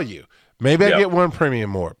value. Maybe I get 1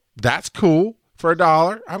 premium orb. That's cool for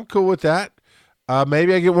 $1. I'm cool with that.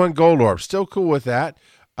 Maybe I get 1 gold orb. Still cool with that.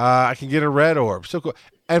 I can get a red orb. Still cool.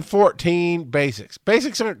 And 14 basics.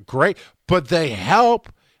 Basics aren't great, but they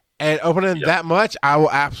help. And opening that much, I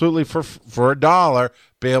will absolutely, for $1,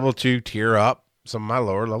 be able to tier up some of my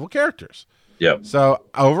lower level characters. Yep. So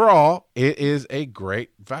overall, it is a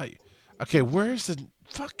great value. Okay, where's the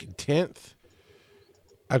fucking 10th?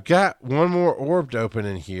 I've got 1 more orb to open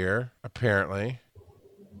in here, apparently.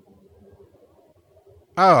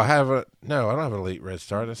 Oh, I don't have an Elite Red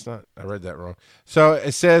Star. That's not, I read that wrong. So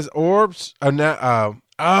it says orbs. You know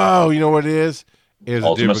what it is? It was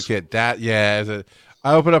Ultimus. A duplicate.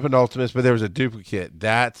 I opened up an Ultimus, but there was a duplicate.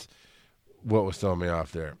 That's what was throwing me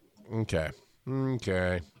off there. Okay.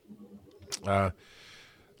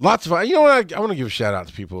 Lots of fun. You know what? I want to give a shout out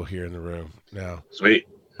to people here in the room now. Sweet.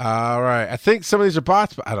 All right. I think some of these are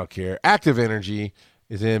bots, but I don't care. Active Energy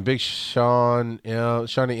is in. Big Shawnee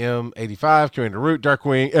M 85, Commander Root,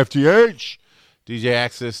 Darkwing, FTH, DJ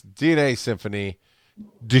Axis, DNA Symphony,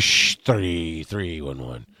 Dish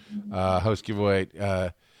 3311. Host giveaway.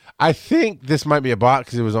 I think this might be a bot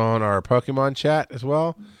because it was on our Pokemon chat as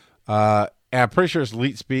well. And I'm pretty sure it's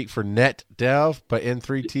Elite Speak for Net Dev, but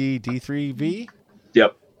N3T D3V.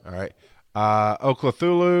 Yep. All right.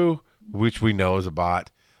 Oklathulu, which we know is a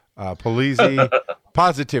bot. Polizzi,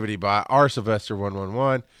 Positivity Bot, R Sylvester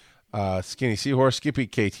 111, Skinny Seahorse, Skippy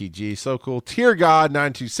KTG, So Cool, Tear God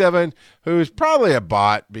 927, who's probably a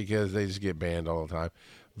bot because they just get banned all the time.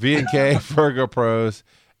 V&K, Virgo Pros,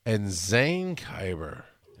 and Zane Kyber.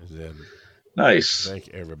 Nice. Thank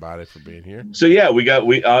everybody for being here. So yeah,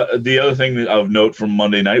 the other thing of note from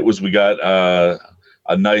Monday night was we got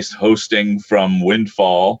a nice hosting from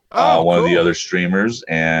Windfall, one of the other streamers,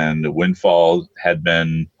 and Windfall had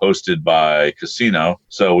been hosted by Casino,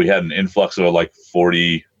 so we had an influx of like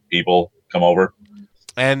 40 people come over.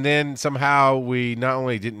 And then somehow we not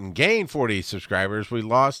only didn't gain 40 subscribers, we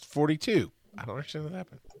lost 42. I don't understand what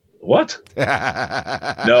happened. What?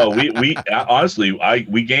 No, we honestly,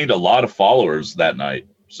 we gained a lot of followers that night,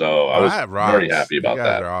 so I was very happy about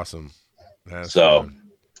that. They're awesome. That's so,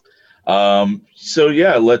 fun. So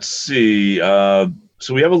yeah, let's see. So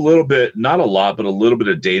we have a little bit, not a lot, but a little bit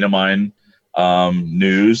of Datamine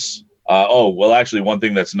news. Actually, one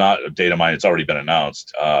thing that's not a Datamine, it's already been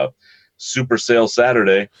announced. Super Sale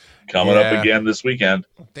Saturday coming up again this weekend.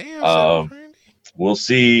 Damn. We'll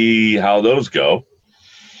see how those go.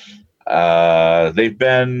 They've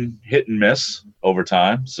been hit and miss over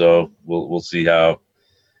time, so we'll see how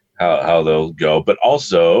they'll go. But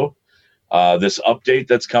also, this update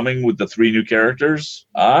that's coming with the 3 new characters,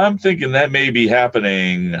 I'm thinking that may be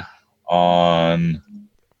happening on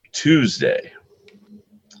Tuesday,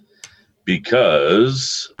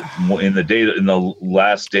 because in the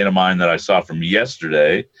last data mine that I saw from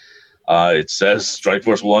yesterday, it says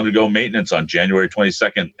Strikeforce will undergo maintenance on January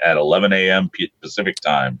 22nd at 11 a.m. Pacific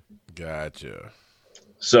time. Gotcha.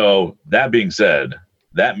 So that being said,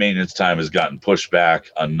 that maintenance time has gotten pushed back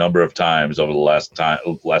a number of times over the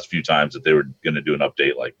last few times that they were going to do an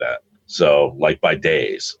update like that. So like by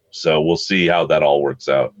days. So we'll see how that all works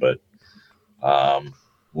out. But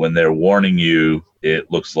when they're warning you, it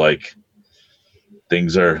looks like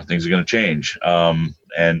things are going to change. And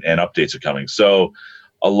updates are coming. So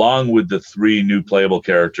along with the 3 new playable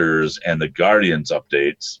characters and the Guardians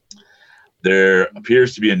updates, there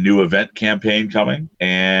appears to be a new event campaign coming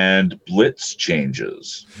and Blitz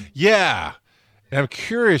changes. Yeah. And I'm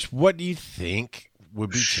curious, what do you think would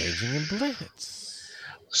be changing in Blitz?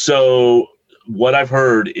 So what I've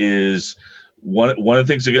heard is one of the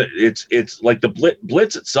things it's like the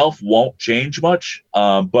Blitz itself won't change much.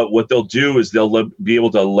 But what they'll do is they'll be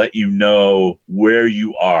able to let you know where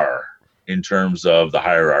you are in terms of the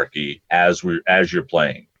hierarchy as you're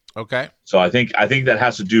playing. Okay. So I think that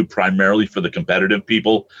has to do primarily for the competitive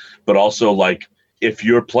people, but also like if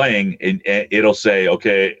you're playing and it'll say,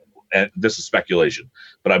 okay, and this is speculation,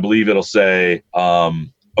 but I believe it'll say,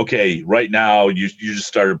 okay, right now you just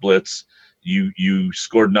started Blitz, you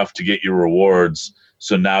scored enough to get your rewards,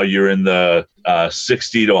 so now you're in the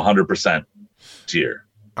 60 to 100% tier.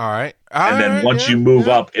 All right. And then once you move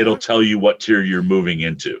up, it'll tell you what tier you're moving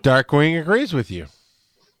into. Darkwing agrees with you.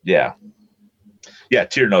 Yeah. Yeah,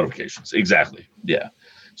 tier notifications. Exactly. Yeah.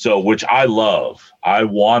 So, which I love. I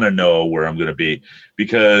want to know where I'm going to be,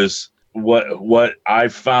 because what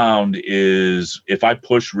I've found is if I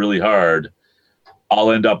push really hard, I'll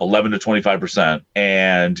end up 11 to 25%.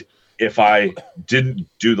 And if I didn't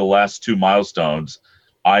do the last 2 milestones,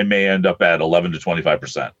 I may end up at 11 to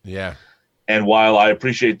 25%. Yeah. And while I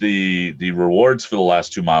appreciate the rewards for the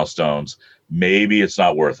last 2 milestones, maybe it's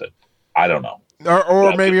not worth it. I don't know.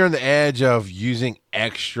 Or maybe you're on the edge of using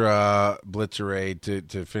extra Blitzer aid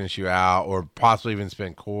to finish you out, or possibly even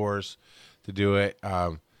spend cores to do it.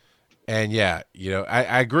 And yeah,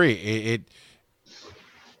 I agree. It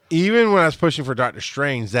even when I was pushing for Doctor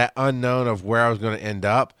Strange, that unknown of where I was going to end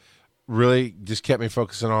up really just kept me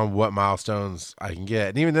focusing on what milestones I can get.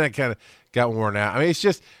 And even then I kind of got worn out. I mean, it's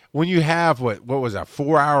just when you have what was a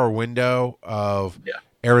 4-hour window of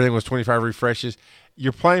everything was 25 refreshes,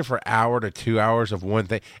 you're playing for an hour to 2 hours of one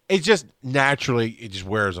thing. It just naturally, it just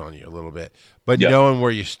wears on you a little bit. But knowing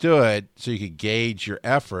where you stood so you could gauge your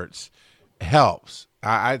efforts helps.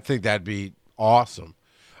 I think that'd be awesome.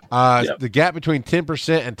 The gap between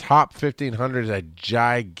 10% and top 1,500 is a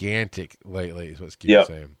gigantic lately, is what Skeet's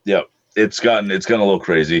saying. Yep. It's gotten a little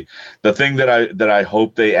crazy. The thing that I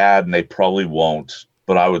hope they add, and they probably won't,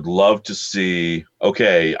 but I would love to see,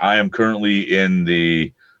 okay, I am currently in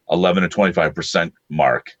the 11 to 25%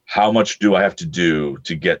 mark. How much do I have to do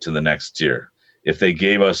to get to the next tier? If they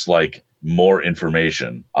gave us like more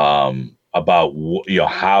information about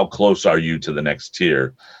how close are you to the next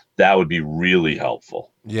tier, That would be really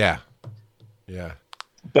helpful. Yeah.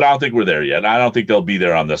 But I don't think we're there yet. I don't think they'll be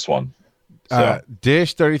there on this one. So.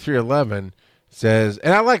 Dish 3311 says,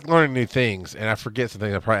 and I like learning new things, and I forget some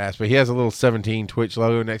things I probably asked, but he has a little 17 Twitch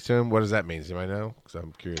logo next to him. What does that mean? Do I know? Because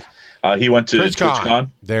I'm curious. He went to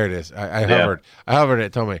TwitchCon. There it is. I hovered.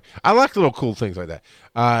 It told me. I like little cool things like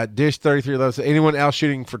that. Dish 3311 says, anyone else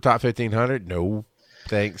shooting for top 1500? No,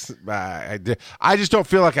 thanks. I just don't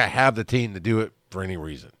feel like I have the team to do it for any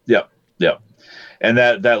reason. Yep. And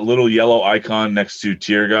that little yellow icon next to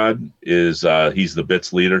Tier God is he's the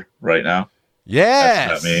bits leader right now. Yes.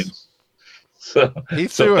 That's what that means. So, he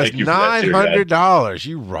threw us $900.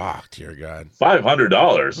 You rock, Tier God.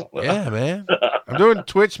 $500. Yeah, man. I'm doing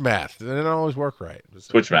Twitch math. It didn't always work right.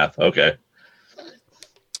 Twitch math. Okay.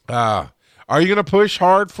 Are you going to push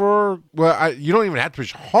hard for? Well, you don't even have to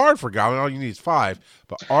push hard for Goblin. All you need is 5.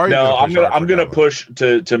 But are you? No, I'm gonna push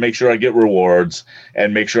to make sure I get rewards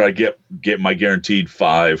and make sure I get my guaranteed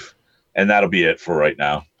 5, and that'll be it for right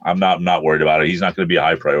now. I'm not worried about it. He's not going to be a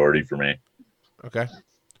high priority for me. Okay.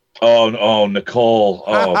 Oh, Nicole.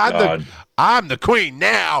 Oh, God. I'm the queen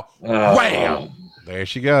now. Wham! There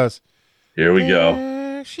she goes. Here we go.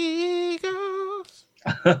 There she goes.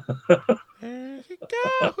 There she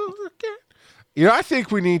goes again. I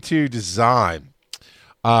think we need to design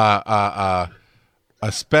a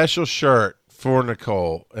special shirt for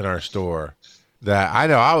Nicole in our store that I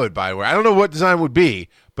know I would buy. I don't know what design would be,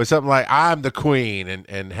 but something like I'm the queen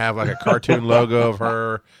and have like a cartoon logo of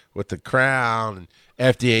her with the crown and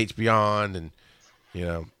FTH Beyond and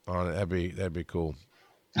on it. That'd be cool.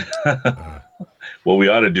 What we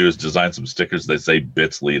ought to do is design some stickers that say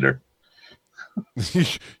Bits Leader.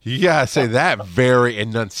 You gotta say that very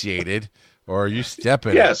enunciated, or you step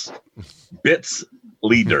in. Yes, Bits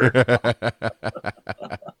Leader.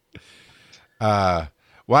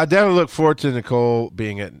 Well, I definitely look forward to Nicole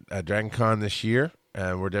being at Dragon Con this year,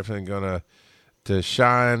 and we're definitely gonna to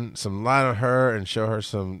shine some light on her and show her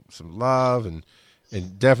some love and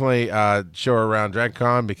definitely show her around Dragon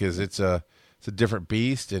Con because it's a different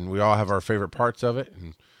beast, and we all have our favorite parts of it.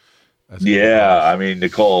 And I mean,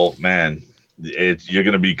 Nicole, man, you're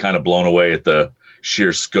going to be kind of blown away at the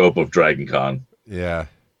sheer scope of Dragon Con. Yeah,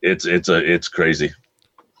 it's crazy.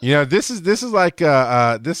 This is like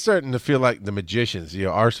this starting to feel like the Magicians.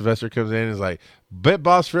 Our Sylvester comes in and is like, "Bit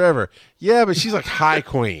boss forever." Yeah, but she's like High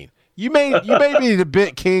Queen. You may be the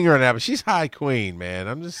Bit King right now, but she's High Queen, man.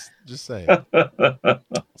 I'm just saying.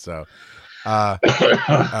 So. I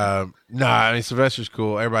mean Sylvester's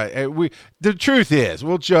cool. Everybody, the truth is,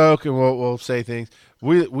 we'll joke and we'll say things.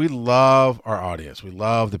 We love our audience. We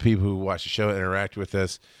love the people who watch the show and interact with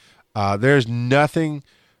us. There's nothing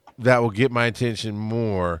that will get my attention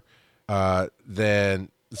more than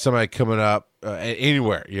somebody coming up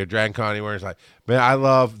anywhere, Dragon Con anywhere. It's like, man, I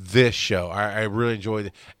love this show. I really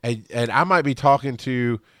enjoyed it, and I might be talking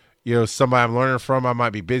to. Somebody I'm learning from, I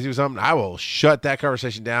might be busy with something. I will shut that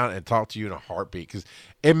conversation down and talk to you in a heartbeat because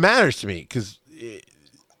it matters to me because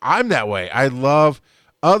I'm that way. I love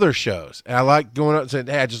other shows and I like going up and saying,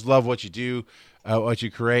 hey, I just love what you do, what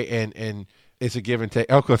you create. And it's a give and take.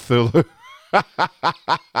 El Cthulhu.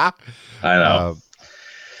 I know.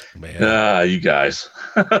 Man. You guys.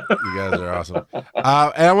 You guys are awesome. And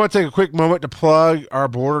I want to take a quick moment to plug our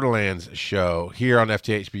Borderlands show here on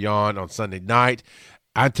FTH Beyond on Sunday night.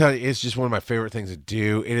 I tell you, it's just one of my favorite things to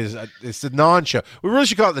do. It's the non-show. We really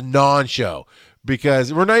should call it the non-show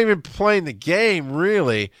because we're not even playing the game,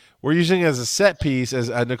 really. We're using it as a set piece, as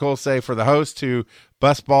Nicole say, for the host to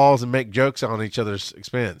bust balls and make jokes on each other's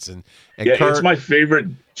expense. And Kurt, it's my favorite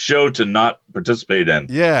show to not participate in.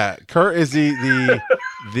 Yeah, Kurt is the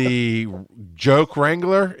joke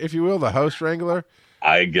wrangler, if you will, the host wrangler.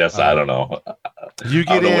 I guess I don't know. You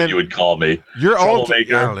get I don't know what you would call me. You're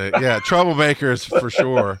troublemaker. Yeah, troublemakers for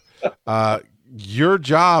sure. Your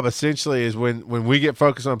job essentially is when we get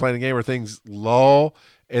focused on playing the game or things lull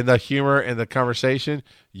in the humor and the conversation,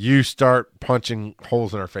 you start punching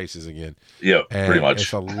holes in our faces again. Yeah, pretty much.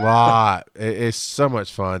 It's a lot. It's so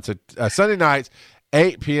much fun. So Sunday nights,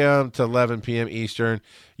 8 p.m. to 11 p.m. Eastern.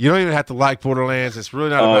 You don't even have to like Borderlands. It's really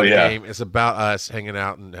not about the game. It's about us hanging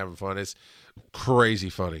out and having fun. It's crazy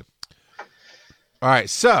funny. All right,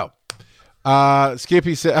 so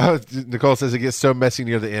Skippy said, Nicole says it gets so messy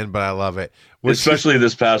near the end, but I love it. Especially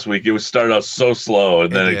this past week. It was started out so slow,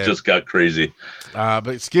 and then it just got crazy.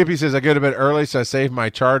 But Skippy says, I go to bed early, so I save my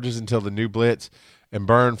charges until the new blitz and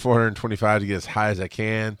burn 425 to get as high as I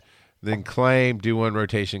can. Then claim, do one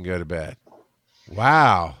rotation, go to bed.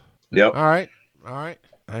 Wow. Yep. All right. I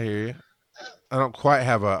hear you. I don't quite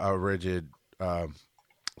have a rigid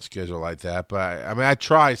schedule like that, but I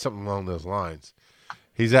try something along those lines.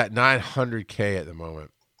 He's at 900K at the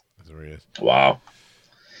moment. That's where he is. Wow.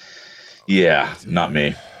 Yeah, not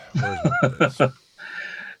me.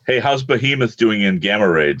 Hey, how's Behemoth doing in gamma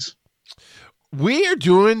raids? We are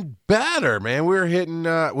doing better, man. We were hitting,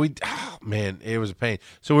 man, it was a pain.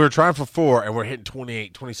 So we were trying for 4, and we're hitting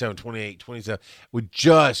 28, 27, 28, 27. We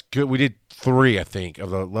did 3, I think, of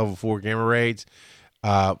the level 4 gamma raids.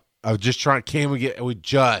 I was just trying, we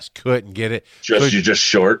just couldn't get it. You're just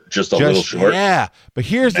short, just a little short? Yeah. But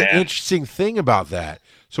here's the interesting thing about that.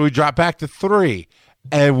 So we dropped back to 3,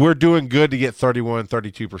 and we're doing good to get 31,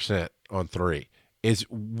 32% on 3. It's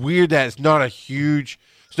weird that it's not a huge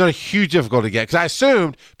difficulty to get, because I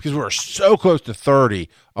assumed, because we were so close to 30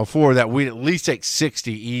 on 4, that we'd at least take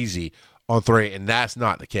 60 easy on 3, and that's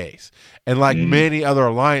not the case. And like many other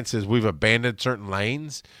alliances, we've abandoned certain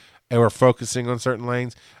lanes, and we're focusing on certain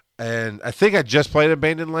lanes. And I think I just played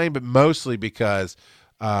abandoned lane, but mostly because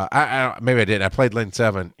maybe I didn't. I played lane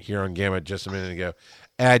 7 here on Gamma just a minute ago,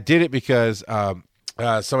 and I did it because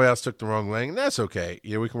somebody else took the wrong lane, and that's okay.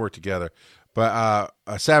 Yeah, we can work together. But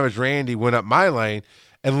Savage Randy went up my lane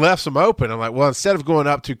and left some open. I'm like, well, instead of going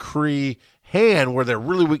up to Kree Han, where they're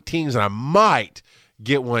really weak teams and I might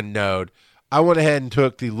get one node, I went ahead and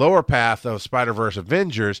took the lower path of Spider-Verse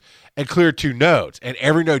Avengers and cleared 2 nodes. And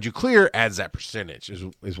every node you clear adds that percentage, is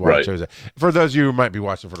why I chose that. For those of you who might be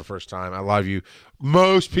watching for the first time, a lot of you,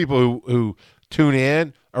 most people who tune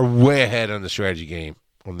in are way ahead on the strategy game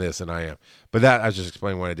on this than I am. But that, I was just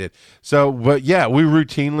explaining what I did. So, but yeah, we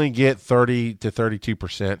routinely get 30 to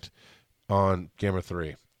 32% on Gamma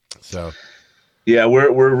 3. So, yeah, we're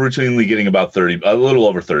routinely getting about a little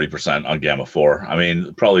over 30% on Gamma 4. I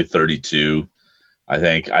mean, probably 32. I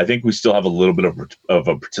think we still have a little bit of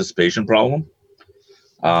a participation problem.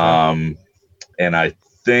 And I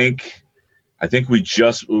think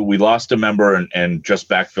we lost a member and just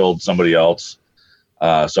backfilled somebody else.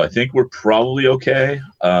 So I think we're probably okay.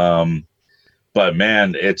 But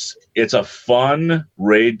man, it's a fun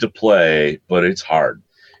raid to play, but it's hard.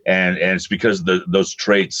 And it's because those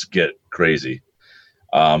traits get crazy.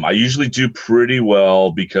 I usually do pretty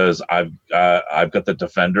well because I've got the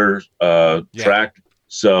defender track,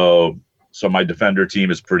 so my defender team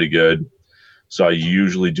is pretty good. So I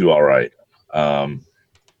usually do all right.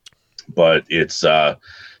 But it's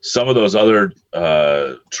some of those other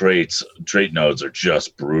trait nodes are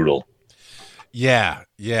just brutal. Yeah,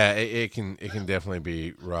 it can definitely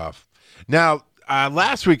be rough. Now,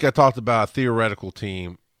 last week I talked about a theoretical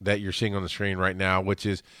team that you're seeing on the screen right now, which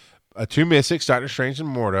is 2 Mystics, Doctor Strange and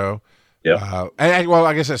Mordo. Yeah. Well,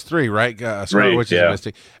 I guess that's 3, right? Three, which is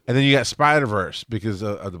Mystic. And then you got Spider-Verse because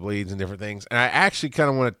of the bleeds and different things. And I actually kind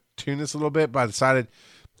of want to tune this a little bit, but I decided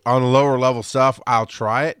on lower level stuff, I'll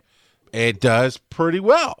try it. It does pretty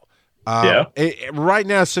well. Right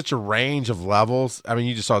now, it's such a range of levels. I mean,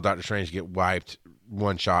 you just saw Doctor Strange get wiped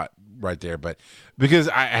one shot right there, but because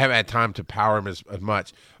I haven't had time to power him as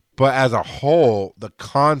much. But as a whole, the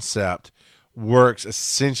concept works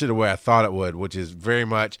essentially the way I thought it would, which is very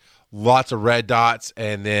much lots of red dots,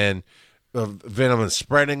 and then Venom is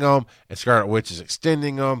spreading them, and Scarlet Witch is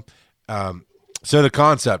extending them. So the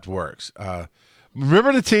concept works.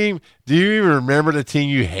 Remember the team? Do you even remember the team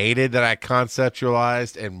you hated that I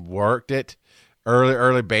conceptualized and worked it?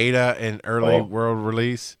 Early beta and early world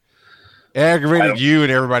release? It aggravated you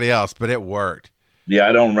and everybody else, but it worked. Yeah,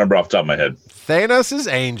 I don't remember off the top of my head. Thanos'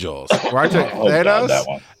 Angels. Where I took Thanos God, that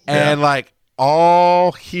one. and like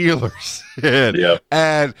all healers.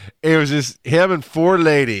 And it was just him and 4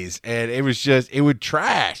 ladies. And it was just, it would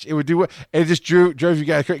trash. It would do what? And it just drove you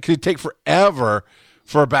guys crazy. Because it'd take forever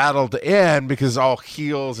for a battle to end because it's all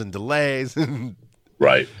heals and delays.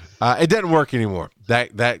 Right. It doesn't work anymore.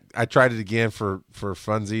 That I tried it again for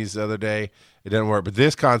funsies the other day. It doesn't work. But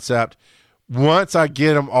this concept, once I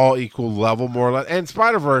get them all equal level, more or less, and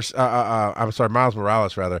Spider-Verse, Miles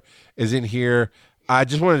Morales, rather, is in here. I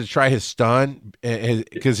just wanted to try his stun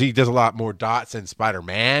because he does a lot more dots than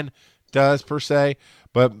Spider-Man does, per se.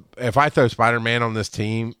 But if I throw Spider-Man on this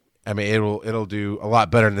team, I mean, it'll do a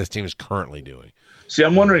lot better than this team is currently doing. See,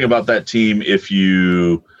 I'm wondering about that team if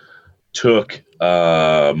you took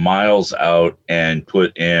Miles out and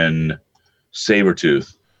put in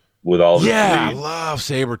Sabretooth with all the I love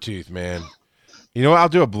Sabretooth, man. You know what? I'll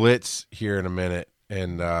do a blitz here in a minute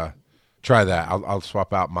and try that. I'll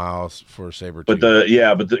swap out Miles for Sabretooth.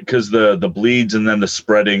 But because the bleeds and then the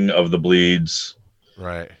spreading of the bleeds,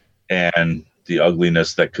 right, and the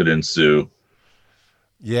ugliness that could ensue.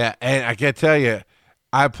 Yeah, and I can't tell you,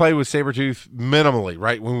 I played with Sabretooth minimally,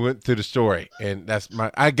 right, when we went through the story, and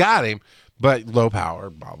I got him, but low power,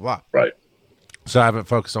 blah, blah. Right. So I haven't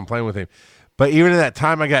focused on playing with him. But even in that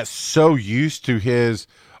time, I got so used to his,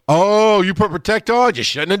 oh, you put protect on, you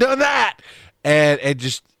shouldn't have done that. And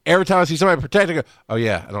just every time I see somebody protect, I go, oh,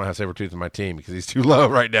 yeah, I don't have Sabretooth in my team because he's too low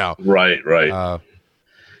right now. Right.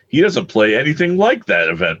 He doesn't play anything like that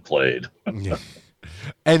event played. Yeah.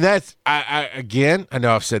 And that's, again, I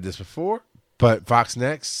know I've said this before, but Fox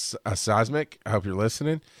Next, Seismic, I hope you're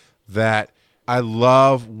listening, that I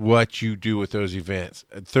love what you do with those events.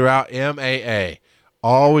 Throughout MAA,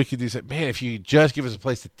 all we could do is say, man, if you just give us a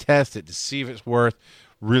place to test it, to see if it's worth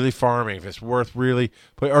really farming, if it's worth really,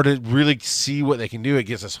 or to really see what they can do, it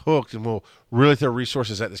gets us hooked, and we'll really throw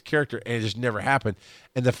resources at this character, and it just never happened.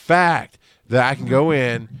 And the fact that I can go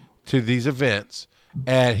in to these events,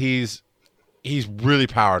 and he's really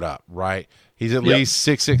powered up, right? He's at least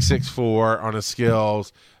 6664 on his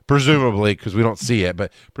skills, presumably, because we don't see it,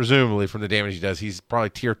 but presumably from the damage he does, he's probably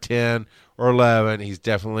tier 10 or 11. He's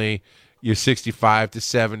definitely 65 to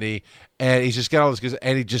 70, and he's just got all this good,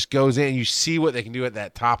 and he just goes in, and you see what they can do at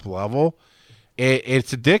that top level.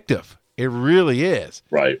 It's addictive. It really is.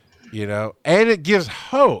 Right. And it gives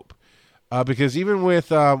hope, because even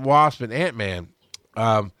with Wasp and Ant-Man,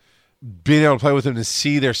 being able to play with them to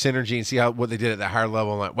see their synergy and see what they did at that higher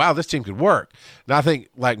level, and like, wow, this team could work. And I think,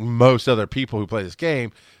 like most other people who play this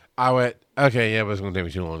game, I went, okay, yeah, but it's going to take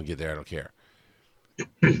me too long to get there. I don't care.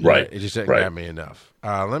 Right. It just didn't grab me enough.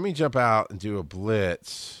 Let me jump out and do a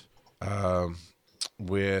blitz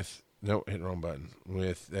with – no, hit the wrong button.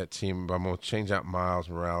 With that team. I'm going to change out Miles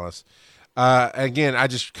Morales. Again, I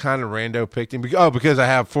just kind of rando picked him. Because I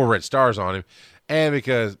have 4 red stars on him, and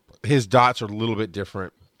because his dots are a little bit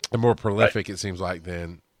different and more prolific, it seems like,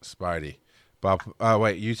 than Spidey. But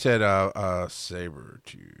wait, you said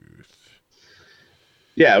Sabretooth.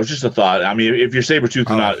 Yeah, it was just a thought. I mean, if your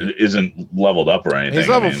Sabretooth isn't leveled up or anything. He's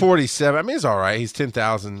level 47. I mean, he's all right. He's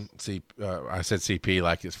 10,000 I said CP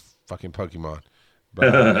like it's fucking Pokemon.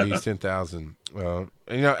 But he's 10,000.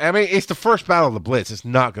 I mean, it's the first battle of the Blitz. It's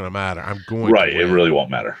not going to matter. I'm going to win. It really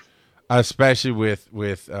won't matter. Especially with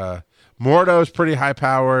Mordo's pretty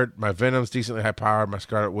high-powered. My Venom's decently high-powered. My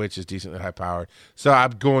Scarlet Witch is decently high-powered. So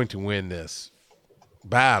I'm going to win this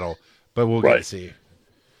battle, but we'll get to see.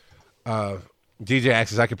 DJ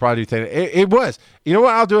Axis, I could probably do Thanos. It was. You know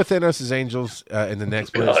what? I'll do a Thanos' Angels in the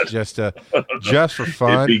next blitz just for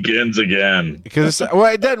fun. It begins again because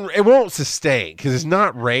it won't sustain because it's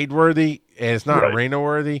not raid worthy and it's not arena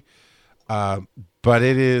worthy. But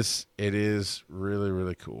it is really,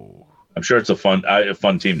 really cool. I'm sure it's a fun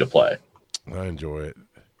team to play. I enjoy it.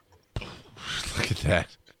 Look at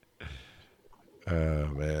that. Oh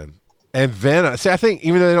man. And Venom. See, I think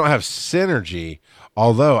even though they don't have synergy,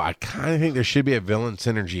 although I kind of think there should be a villain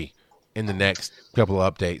synergy in the next couple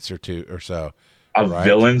of updates or two or so.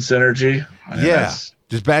 Villain synergy?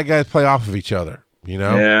 Just bad guys play off of each other,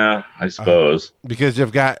 Yeah, I suppose. Because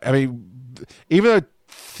you've got, I mean, even though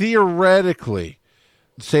theoretically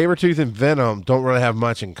Sabretooth and Venom don't really have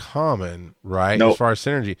much in common, right? Nope. As far as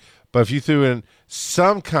synergy. But if you threw in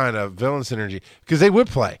some kind of villain synergy, because they would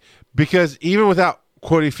play. Because even without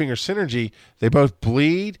Quotey Finger synergy, they both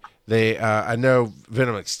bleed. I know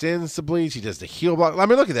Venom extends the bleeds. He does the heal block. I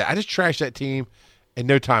mean, look at that. I just trashed that team in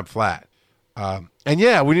no time flat. And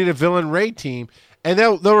yeah, we need a villain raid team, and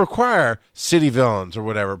they'll require city villains or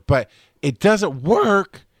whatever. But it doesn't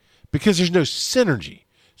work because there's no synergy.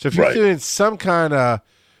 So if you're doing some kind of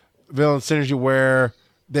villain synergy where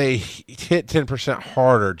they hit 10%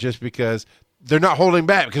 harder just because they're not holding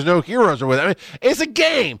back because no heroes are with it. I mean, it's a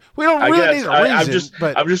game. We don't really need a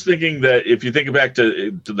reason. I'm just thinking that if you think back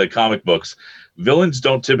to the comic books, villains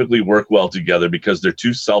don't typically work well together because they're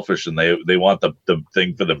too selfish and they want the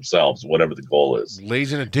thing for themselves, whatever the goal is.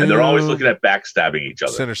 Legion of Doom. And they're always looking at backstabbing each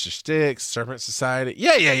other. Sinister Six, Serpent Society.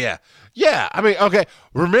 Yeah. I mean, okay.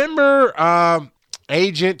 Remember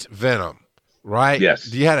Agent Venom, right?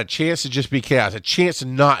 Yes. You had a chance to just be chaos, a chance to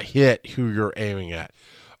not hit who you're aiming at.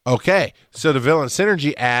 Okay, so the villain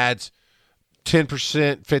synergy adds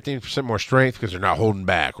 10%, 15% more strength because they're not holding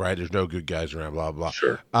back, right? There's no good guys around, blah, blah.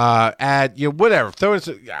 Sure. Add, whatever.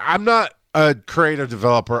 I'm not a creative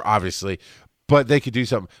developer, obviously, but they could do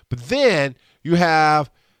something. But then you have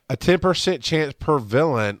a 10% chance per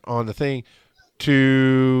villain on the thing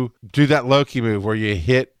to do that Loki move where you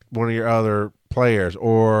hit one of your other players,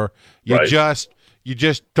 or you just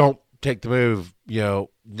don't take the move,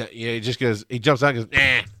 just because he jumps out and goes,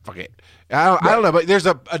 fuck it. I don't know, but there's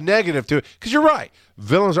a negative to it. Because you're right.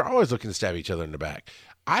 Villains are always looking to stab each other in the back.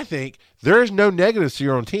 I think there is no negatives to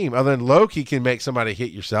your own team other than Loki can make somebody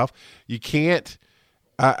hit yourself. You can't.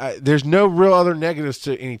 There's no real other negatives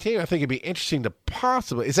to any team. I think it'd be interesting to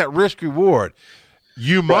possibly. It's that risk reward.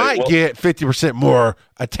 You might get 50% more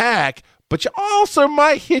attack, but you also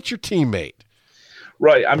might hit your teammate.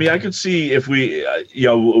 Right. I mean, I could see if we,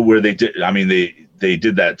 where they did. I mean, they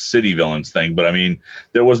did that city villains thing, but I mean,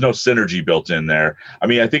 there was no synergy built in there. I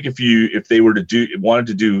mean, I think if they were to wanted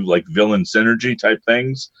to do like villain synergy type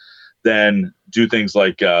things, then do things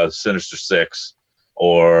like Sinister Six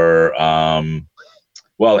or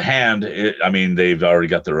Hand. I mean, they've already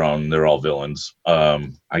got their own. They're all villains.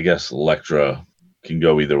 I guess Elektra can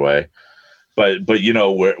go either way, but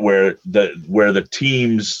where the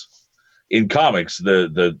teams. In comics,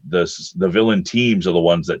 the villain teams are the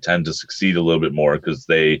ones that tend to succeed a little bit more because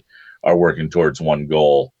they are working towards one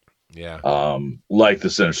goal. Yeah. Like the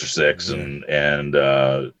Sinister Six and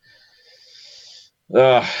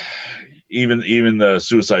even the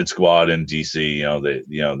Suicide Squad in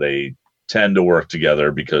DC. They tend to work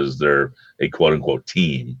together because they're a quote unquote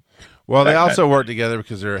team. Well, they also work together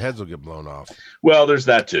because their heads will get blown off. Well, there's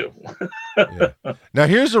that too. Yeah. Now,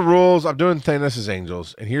 here's the rules. I'm doing Thanos'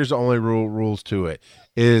 Angels, and here's the only rules to it: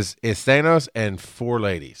 is Thanos and 4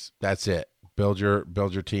 ladies. That's it. Build your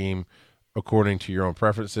team according to your own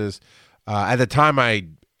preferences. At the time I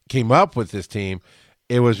came up with this team,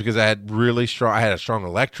 it was because I had a strong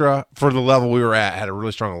Elektra for the level we were at. I had a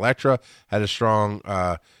really strong Elektra, had a strong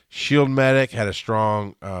Shield medic, had a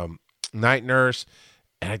strong Night Nurse.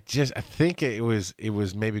 And I think it was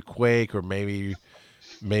maybe Quake or maybe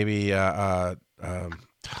Black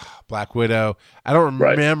Widow. I don't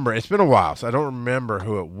remember. Right. It's been a while, so I don't remember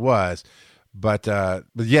who it was. But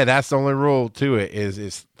yeah, that's the only rule to it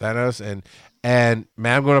is Thanos and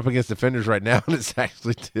man, I'm going up against Defenders right now, and it's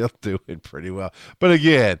actually still doing pretty well. But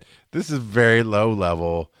again, this is very low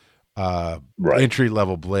level, entry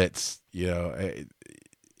level blitz.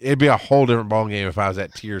 It'd be a whole different ball game if I was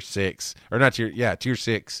at tier 6 or not tier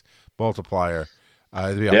 6 multiplier.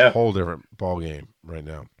 It'd be a whole different ball game right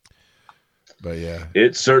now. But yeah,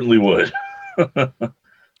 it certainly would. And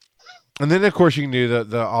then of course you can do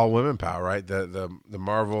the all women power, right? The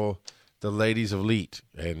Marvel, the Ladies of Elite,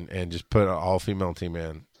 and just put an all female team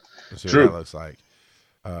in. See what that looks like.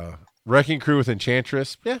 Wrecking Crew with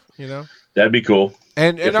Enchantress, that'd be cool.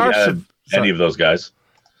 And any of those guys.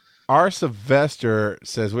 Our Sylvester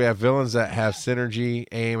says we have villains that have synergy,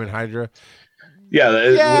 AIM, and Hydra.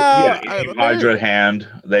 Hydra, Hand.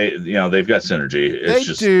 They've got synergy.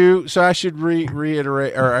 It's do. So I should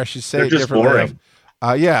reiterate, or I should say it differently.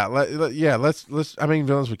 Let's. I mean,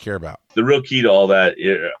 villains we care about. The real key to all that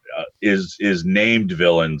is named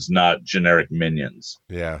villains, not generic minions.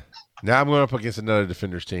 Yeah. Now I'm going up against another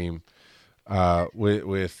Defenders team,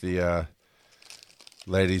 with the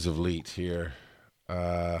Ladies of Elite here.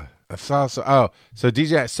 So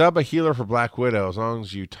DJ, sub a healer for Black Widow. As long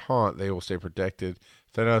as you taunt, they will stay protected.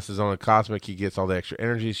 Thanos is on a cosmic. He gets all the extra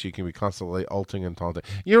energy, so you can be constantly ulting and taunting.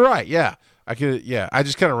 You're right. Yeah, I could. Yeah, I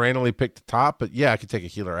just kind of randomly picked the top, but yeah, I could take a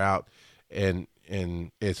healer out, and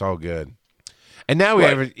it's all good. And now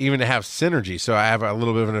we even have synergy. So I have a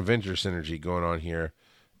little bit of an Avenger synergy going on here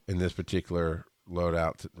in this particular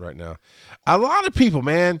loadout right now. A lot of people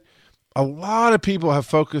have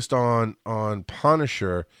focused on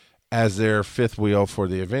Punisher as their fifth wheel for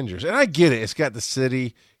the Avengers. And I get it. It's got the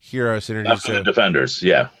city hero synergy. That's the Defenders,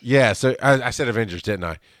 yeah. Yeah, so I said Avengers, didn't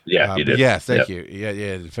I? Yeah, you did. Yeah, thank you.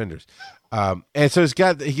 Yeah, Defenders. And so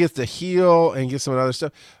he gets the heal and gets some other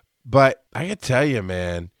stuff. But I can tell you,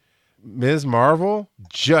 man, Ms. Marvel,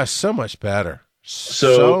 just so much better.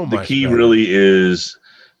 So the key really is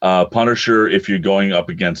Punisher if you're going up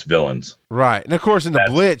against villains. Right. And of course in the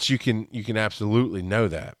Blitz you can absolutely know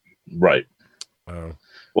that. Right.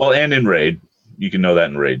 Well, and in Raid. You can know that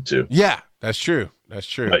in Raid too. Yeah, that's true.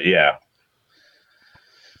 But yeah.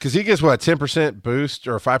 Because he gets, what, a 10% boost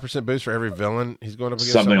or a 5% boost for every villain he's going up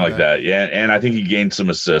against? Something like that. Yeah, and I think he gained some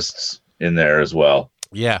assists in there as well.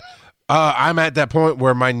 Yeah. I'm at that point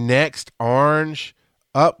where my next orange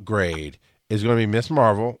upgrade is going to be Miss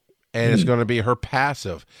Marvel, and it's going to be her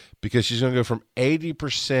passive because she's going to go from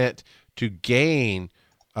 80% to gain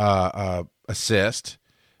assist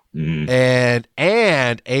and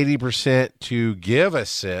 80% to give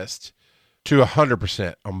assist to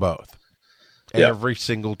 100% on both every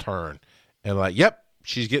single turn. And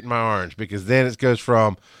she's getting my orange because then it goes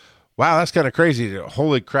from, wow, that's kind of crazy to,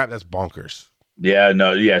 holy crap, that's bonkers. Yeah,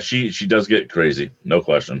 no, yeah, she does get crazy, no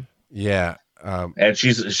question. Yeah. And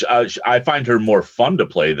I find her more fun to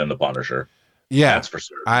play than the Punisher. Yeah, that's for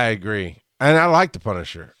sure. I agree. And I like the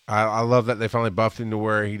Punisher. I love that they finally buffed him to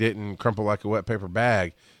where he didn't crumple like a wet paper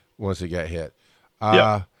bag once he got hit.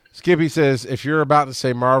 Skippy says, if you're about to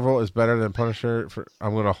say Marvel is better than Punisher,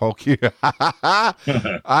 I'm going to Hulk you.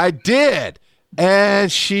 I did.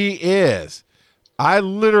 And she is. I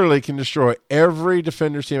literally can destroy every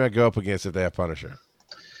Defenders team I go up against if they have Punisher.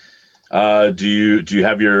 Do you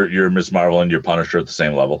have your Miss Marvel and your Punisher at the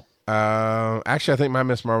same level? Actually, I think my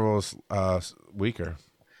Miss Marvel is weaker.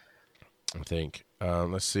 I think.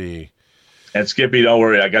 Let's see. And Skippy, don't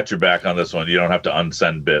worry, I got your back on this one. You don't have to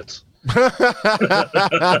unsend bits.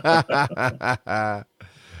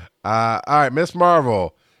 All right, Miss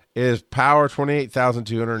Marvel is power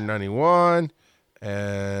 28,291,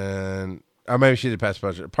 and maybe she did pass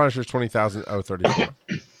budget. Punisher's 20,034.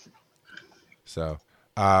 So,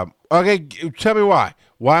 okay, tell me why.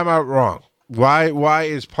 Why am I wrong? Why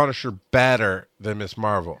is Punisher better than Miss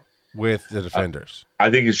Marvel with the Defenders?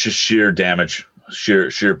 I think it's just sheer damage,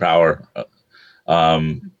 sheer power.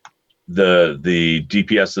 The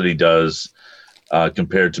DPS that he does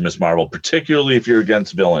compared to Miss Marvel, particularly if you're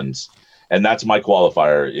against villains, and that's my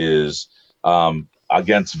qualifier is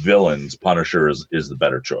against villains, Punisher is the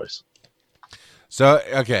better choice. So,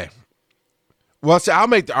 okay. Well, so I'll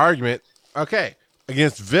make the argument. Okay,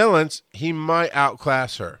 against villains, he might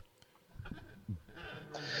outclass her.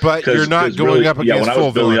 But you're not going really, up against when I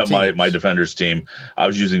was building up my Defenders team, I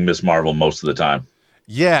was using Miss Marvel most of the time.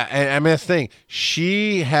 Yeah, and I mean, that's the thing.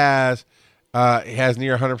 She has near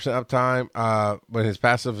 100% uptime. When his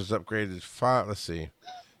passive is upgraded to 5, let's see.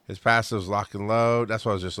 His passive is lock and load. That's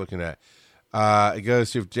what I was just looking at. It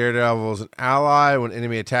goes to if Daredevil is an ally. When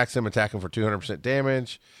enemy attacks him, attack him for 200%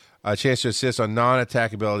 damage. A chance to assist on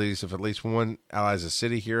non-attack abilities if at least one ally is a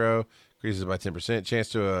city hero. Increases by 10%. Chance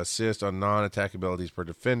to assist on non-attack abilities per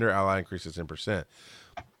defender. Ally increases 10%.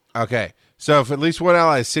 Okay. So if at least one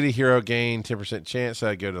ally is city hero, gain 10% chance. So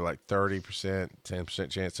I go to like 30%, 10%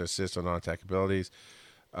 chance to assist on non-attack abilities.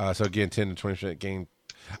 So again, 10 to 20% gain.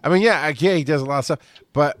 I mean, yeah, he does a lot of stuff.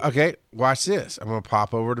 But, okay, watch this. I'm going to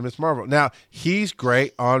pop over to Miss Marvel. Now, he's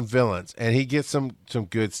great on villains, and he gets some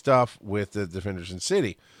good stuff with the Defenders in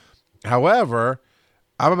City. However,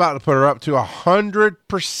 I'm about to put her up to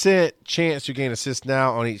 100% chance to gain assist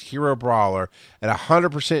now on each hero brawler and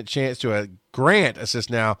 100% chance to grant assist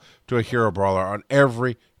now to a hero brawler on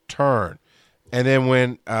every turn. And then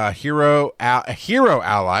when a hero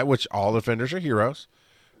ally, which all defenders are heroes,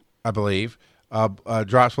 I believe,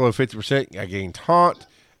 drops below 50%, I gain taunt.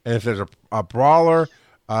 And if there's a brawler,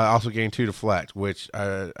 I also gain 2 deflect, which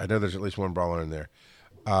I know there's at least one brawler in there.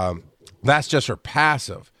 That's just her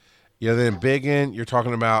passive. Then Biggin, you're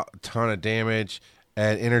talking about a ton of damage,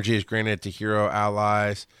 and energy is granted to hero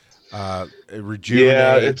allies.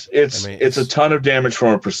 Rejuvenate. Yeah, it's a ton of damage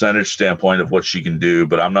from a percentage standpoint of what she can do,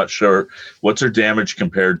 but I'm not sure what's her damage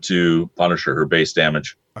compared to Punisher, her base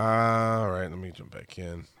damage. All right, let me jump back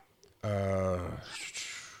in.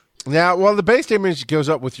 Now, well, the base damage goes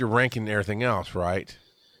up with your ranking and everything else, right?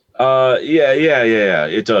 Yeah,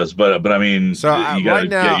 it does, but I mean, so you gotta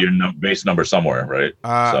get your base number somewhere, right?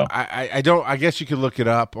 So I don't. I guess you could look it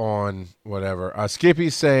up on whatever.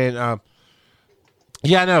 Skippy's saying,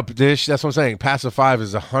 yeah, no, Dish. That's what I'm saying. Passive 5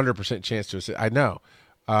 is 100% chance to assist. I know.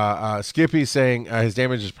 Skippy's saying his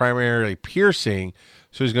damage is primarily piercing,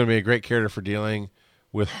 so he's going to be a great character for dealing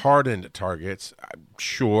with hardened targets.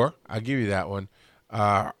 Sure, I'll give you that one.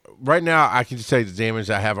 Right now, I can just say the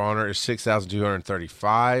damage I have on her is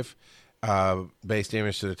 6,235 base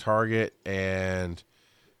damage to the target, and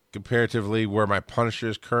comparatively, where my Punisher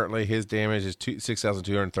is currently, his damage is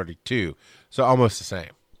 6,232. So almost the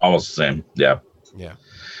same. Almost the same. Yeah. Yeah.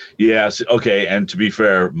 Yes. Okay. And to be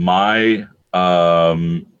fair, my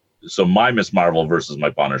Miss Marvel versus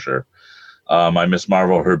my Punisher. My Miss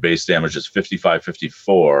Marvel, her base damage is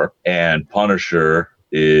 5554, and Punisher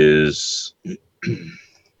is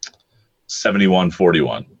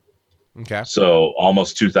 7141. Okay. So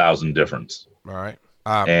almost 2,000 difference. All right.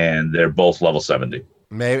 And they're both level 70.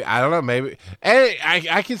 Maybe, I don't know, maybe. And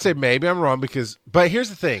I can say maybe I'm wrong but here's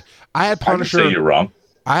the thing. I had Punisher. I can say you're wrong.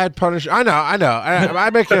 I had Punisher. I know. I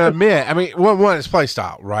make it admit. I mean, one, it's play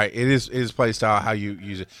style, right? It is play style how you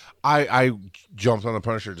use it. I jumped on the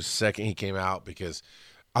Punisher the second he came out because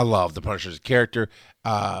I love the Punisher's character.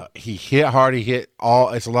 He hit hard. He hit all.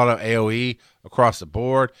 It's a lot of AOE across the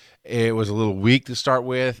board. It was a little weak to start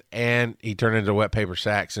with, and he turned into a wet paper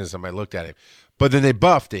sack as soon as somebody looked at him. But then they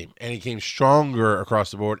buffed him, and he came stronger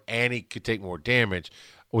across the board, and he could take more damage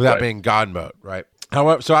without being God mode, right?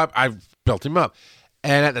 However, so I built him up.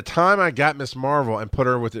 And at the time I got Miss Marvel and put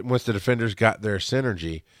her with it, once the Defenders got their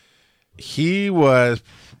synergy, he was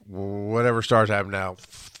whatever stars I have now,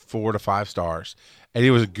 4 to 5 stars. And he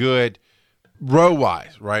was a good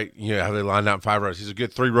row-wise, right? You know how they lined out in 5 rows. He's a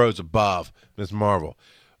good 3 rows above Miss Marvel.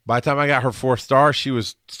 By the time I got her 4th star, she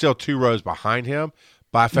was still 2 rows behind him.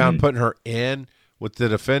 But I found putting her in with the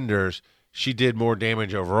Defenders, she did more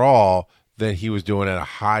damage overall than he was doing at a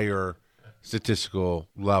higher statistical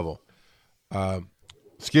level.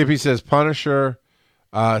 Skippy says Punisher.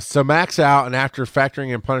 So max out, and after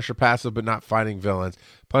factoring in Punisher passive but not fighting villains,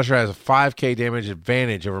 Punisher has a 5K damage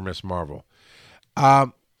advantage over Miss Marvel.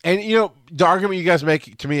 And, the argument you guys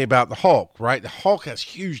make to me about the Hulk, right? The Hulk has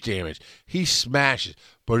huge damage. He smashes,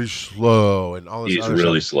 but he's slow and all this He's other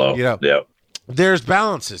really stuff. slow. Yep. There's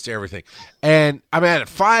balances to everything. And I'm at a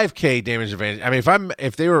 5K damage advantage. I mean,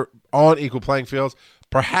 if they were on equal playing fields,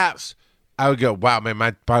 perhaps I would go, wow, man,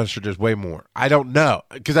 my Punisher does way more. I don't know,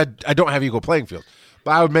 because I don't have equal playing fields.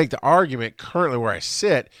 But I would make the argument currently where I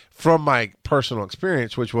sit from my personal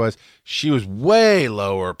experience, which was she was way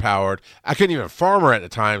lower powered. I couldn't even farm her at the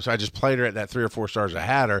time, so I just played her at that 3 or 4 stars I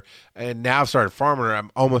had her. And now I've started farming her. I'm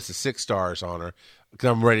almost at 6 stars on her because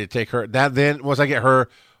I'm ready to take her. Then once I get her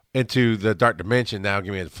into the Dark Dimension, now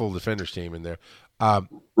give me a full Defenders team in there.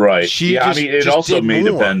 Right. It also may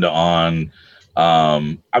depend on.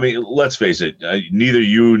 Let's face it. Neither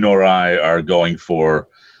you nor I are going for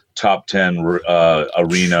top 10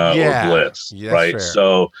 arena or blitz, right?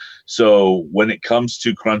 Fair. So when it comes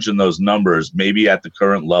to crunching those numbers, maybe at the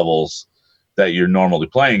current levels that you're normally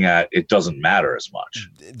playing at, it doesn't matter as much.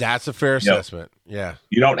 That's a fair assessment. Yeah.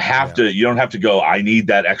 You don't have to go, I need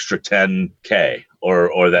that extra 10K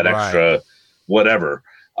or that extra whatever.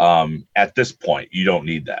 At this point, you don't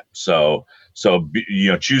need that. So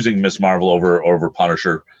choosing Miss Marvel over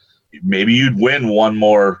Punisher, maybe you'd win one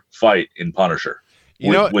more fight in Punisher.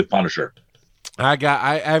 With Punisher, I've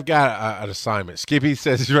got an assignment. Skippy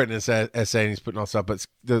says he's writing this essay and he's putting all stuff, but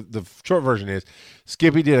the short version is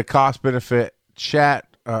Skippy did a cost benefit chart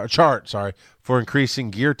for increasing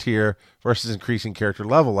gear tier versus increasing character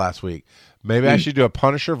level last week. Maybe I should do a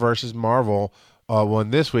Punisher versus Marvel one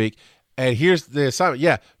this week. And here's the assignment.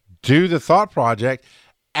 Yeah, do the thought project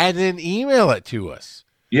and then email it to us.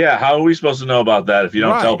 Yeah, how are we supposed to know about that if you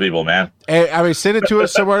don't tell people, man? And, send it to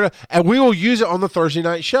us somewhere, and we will use it on the Thursday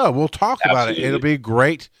night show. We'll talk about it. It'll be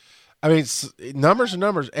great. I mean, numbers are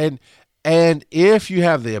numbers, and if you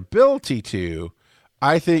have the ability to,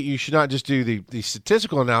 I think you should not just do the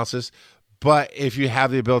statistical analysis, but if you have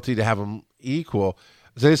the ability to have them equal,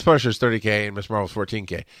 so this Punisher is 30K and Miss Marvel's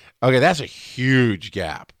 14K. Okay, that's a huge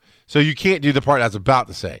gap. So you can't do the part I was about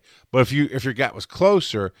to say. But if your gap was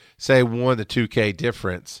closer, say 1 to 2K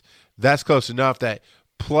difference, that's close enough that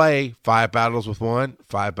play 5 battles with one,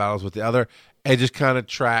 5 battles with the other, and just kind of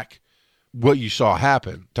track what you saw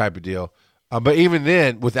happen type of deal. But even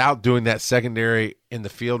then, without doing that secondary in the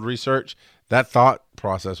field research, that thought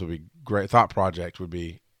process would be great. Thought project would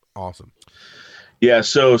be awesome. Yeah,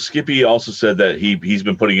 so Skippy also said that he's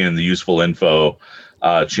been putting in the useful info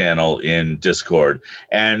channel in Discord,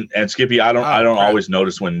 and Skippy, I don't always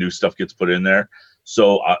notice when new stuff gets put in there.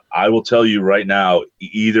 So I will tell you right now,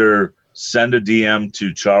 either send a DM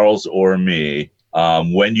to Charles or me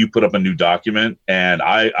when you put up a new document, and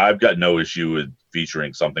I've got no issue with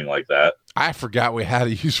featuring something like that. I forgot we had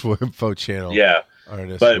a useful info channel. Yeah,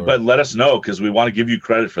 but let us know because we want to give you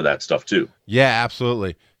credit for that stuff too. Yeah,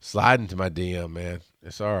 absolutely. Slide into my DM, man.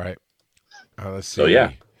 It's all right. Let's see. So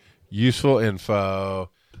yeah. Useful info.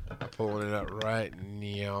 I'm pulling it up right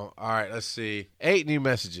now. All right, let's see. 8 new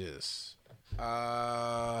messages.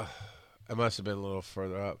 I must have been a little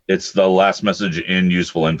further up. It's the last message in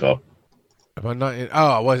useful info. Am I not in?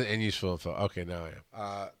 Oh, I wasn't in useful info. Okay, now I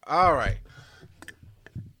am. All right.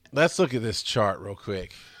 Let's look at this chart real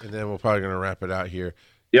quick, and then we're probably going to wrap it out here.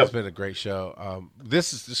 Yep. It's been a great show.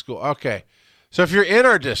 This is the school. Okay. So if you're in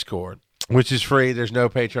our Discord, which is free, there's no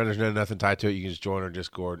Patreon, there's no nothing tied to it. You can just join our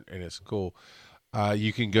Discord, and it's cool.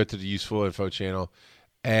 You can go to the useful info channel,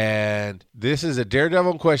 and this is a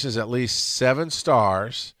Daredevil questions at least 7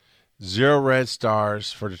 stars, 0 red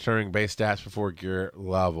stars for determining base stats before gear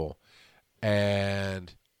level.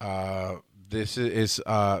 And this is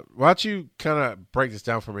why don't you kind of break this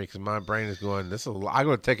down for me, because my brain is going, I'm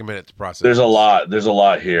going to take a minute to process. There's a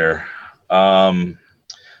lot here.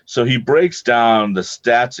 So he breaks down the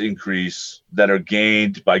stats increase that are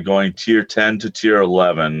gained by going tier 10 to tier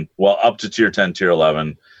 11, well, up to tier 10, tier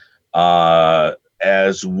 11,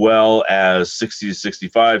 as well as 60 to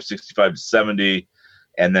 65, 65 to 70,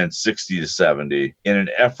 and then 60 to 70, in an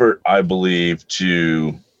effort, I believe,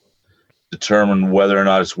 to determine whether or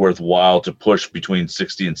not it's worthwhile to push between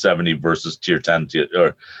 60 and 70 versus tier 10,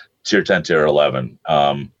 or tier 10, tier 11.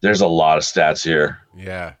 There's a lot of stats here.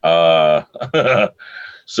 Yeah.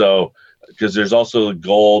 So, because there's also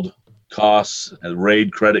gold costs,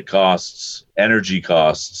 raid credit costs, energy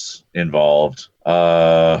costs involved,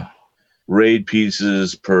 raid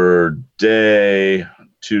pieces per day,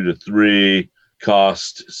 2 to 3,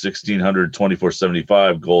 cost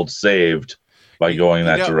 1,624.75 gold saved by going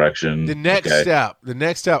that direction. The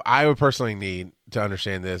next step I would personally need to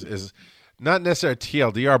understand this is not necessarily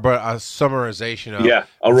TLDR, but a summarization of a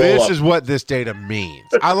this is what this data means.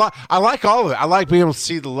 I like all of it. I like being able to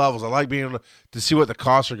see the levels. I like being able to see what the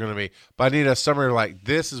costs are going to be. But I need a summary like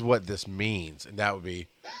this is what this means, and that would be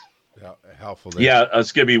helpful. There. Yeah,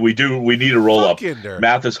 Skibby, we need a roll up. Ender.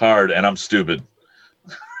 Math is hard, and I'm stupid.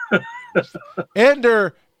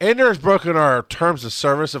 Ender has broken our terms of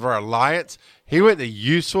service of our alliance. He went to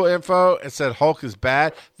useful info and said Hulk is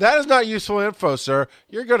bad. That is not useful info, sir.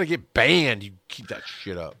 You're going to get banned. You keep that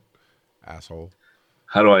shit up, asshole.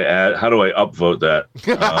 How do I upvote that?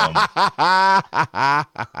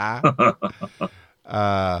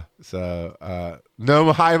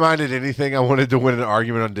 No high-minded anything. I wanted to win an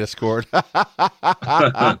argument on Discord.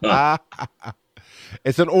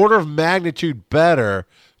 It's an order of magnitude better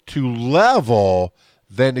to level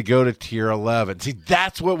than to go to tier 11. See,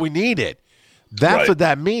 that's what we needed. That's what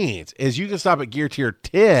that means, is you can stop at gear tier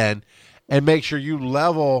 10 and make sure you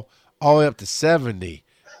level all the way up to 70,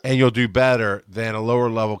 and you'll do better than a lower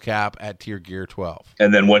level cap at tier gear 12.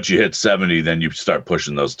 And then once you hit 70, then you start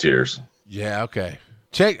pushing those tiers. Yeah, okay.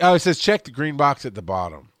 It says check the green box at the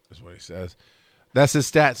bottom, is what he says. That's his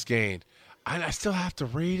stats gained. I still have to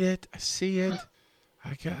read it. I see it.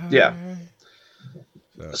 Yeah.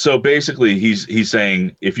 So basically, he's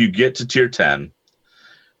saying if you get to tier 10,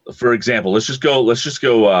 for example, let's just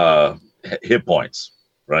go hit points,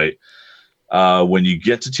 right? When you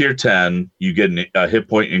get to tier 10, you get a hit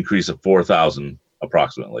point increase of 4,000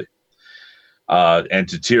 approximately. And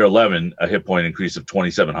to tier 11, a hit point increase of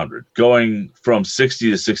 2,700. Going from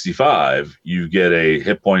 60 to 65, you get a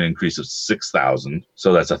hit point increase of 6,000.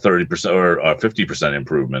 So that's a 30% or a 50%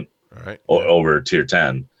 improvement over tier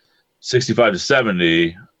 10. 65 to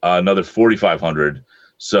 70, another 4,500.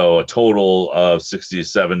 So a total of 60 to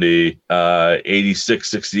 70, 86,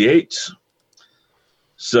 68.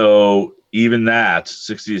 So even that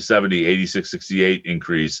 60 to 70, 86, 68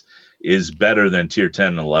 increase is better than tier 10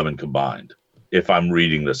 and 11 combined, if I'm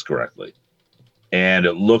reading this correctly. And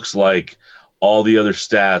it looks like all the other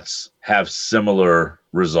stats have similar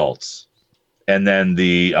results. And then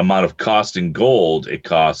the amount of cost in gold it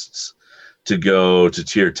costs to go to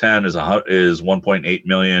tier 10 is 1.8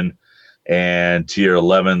 million, and tier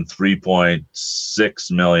 11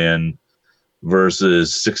 3.6 million,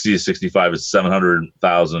 versus 60 to 65 is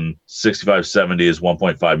 700,000, 65 to 70 is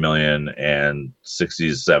 1.5 million, and 60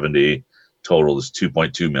 to 70 total is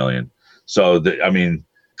 2.2 million. So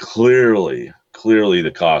clearly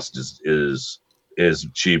the cost is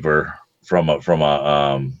cheaper from a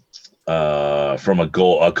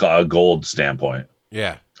gold standpoint.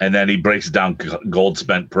 Yeah. And then he breaks down gold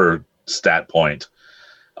spent per stat point.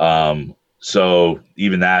 So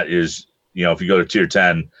even that is, if you go to tier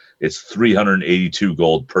 10, it's 382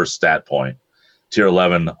 gold per stat point. Tier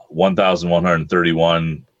 11,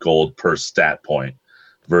 1,131 gold per stat point,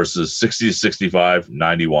 versus 60 to 65,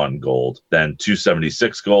 91 gold. Then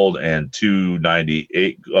 276 gold and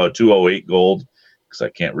 208 gold, because I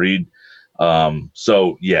can't read.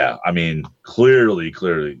 So yeah, clearly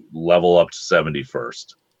level up to 70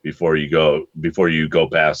 first before you go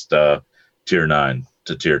past tier 9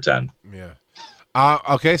 to tier 10. Yeah.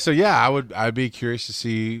 Okay, so yeah, I'd be curious to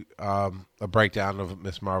see a breakdown of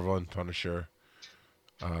Miss Marvel and Punisher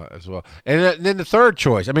as well. And then the third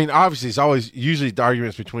choice, obviously it's always usually the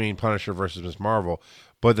arguments between Punisher versus Miss Marvel,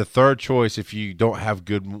 but the third choice, if you don't have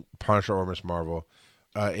good Punisher or Miss Marvel,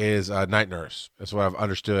 is Night Nurse. That's what I've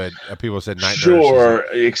understood. People said Night Nurse. Sure,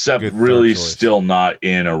 except really still not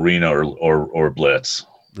in Arena or Blitz.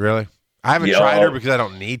 Really? I haven't tried her because I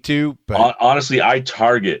don't need to. But honestly, I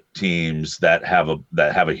target teams that have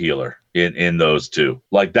a healer in those two.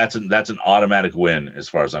 Like that's an automatic win as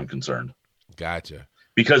far as I'm concerned. Gotcha.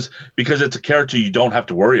 Because it's a character you don't have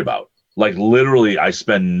to worry about. Like literally, I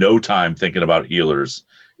spend no time thinking about healers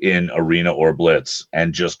in Arena or Blitz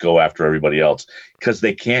and just go after everybody else because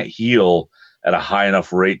they can't heal at a high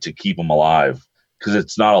enough rate to keep them alive because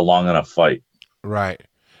it's not a long enough fight. Right.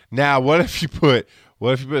 Now, what if you put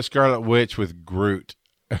Scarlet Witch with Groot?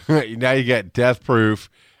 Now you get Death Proof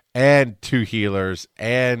and 2 healers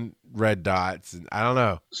and red dots. And I don't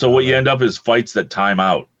know. So what you end up is fights that time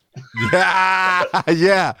out.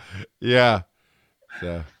 Yeah.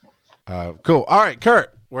 So, cool. All right,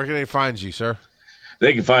 Kurt, where can they find you, sir?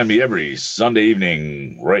 They can find me every Sunday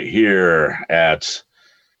evening right here at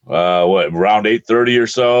around 8:30 or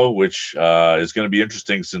so, which is going to be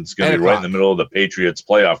interesting since it's going to be right in the middle of the Patriots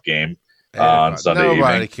playoff game on Sunday evening.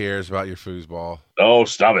 Nobody cares about your foosball. Oh,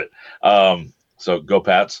 stop it. So go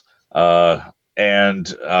Pats. And And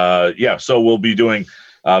so we'll be doing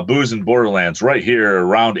Booze and Borderlands right here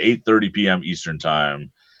around 8:30 p.m. Eastern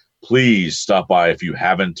time. Please stop by if you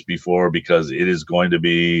haven't before, because it is going to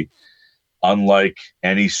be unlike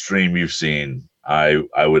any stream you've seen. I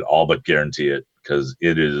would all but guarantee it, because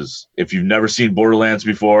it is. If you've never seen Borderlands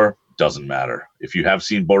before, doesn't matter. If you have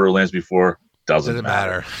seen Borderlands before, doesn't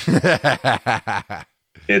matter.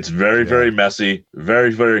 It's very, very messy,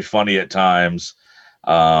 very, very funny at times.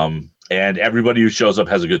 And everybody who shows up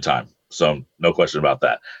has a good time. So no question about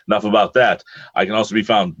that. Enough about that. I can also be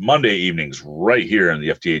found Monday evenings right here in the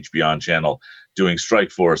FTH Beyond channel doing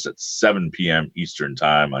Strikeforce at 7 p.m. Eastern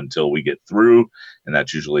time until we get through. And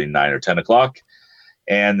that's usually 9 or 10 o'clock.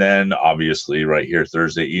 And then obviously right here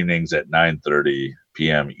Thursday evenings at 9:30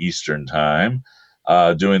 p.m. Eastern time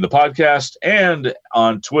doing the podcast, and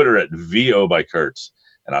on Twitter at VO by Kurtz,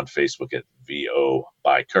 and on Facebook at VO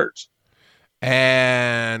by Kurtz.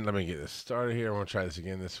 And let me get this started here. I want to try this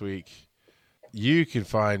again this week. You can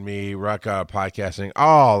find me, Rock Out Podcasting,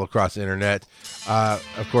 all across the internet.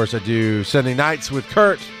 Of course, I do Sunday nights with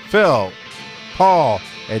Kurt, Phil, Paul,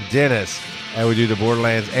 and Dennis, and we do the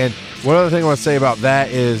Borderlands. And one other thing I want to say about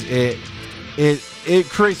that is it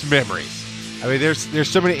creates memories. I mean, there's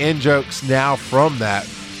so many in jokes now from that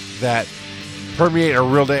permeate our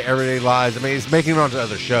real day, everyday lives. I mean, it's making it onto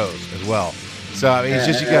other shows as well. So I mean, it's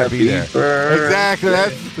just you got to be there. Exactly,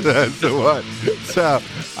 that's the one. So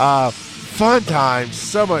fun times,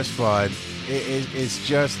 so much fun. It's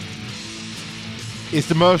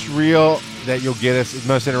the most real that you'll get us. It's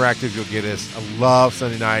the most interactive you'll get us. I love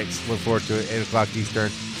Sunday nights. Look forward to it. 8 o'clock Eastern.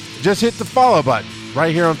 Just hit the follow button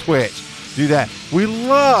right here on Twitch. Do that. We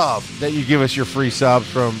love that you give us your free subs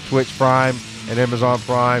from Twitch Prime and Amazon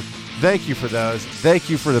Prime. Thank you for those. Thank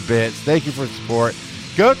you for the bits. Thank you for the support.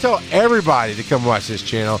 Go tell everybody to come watch this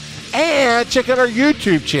channel, and check out our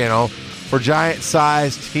YouTube channel for Giant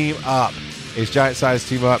Size Team Up. It's Giant Size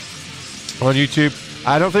Team Up on YouTube.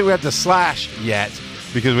 I don't think we have to slash yet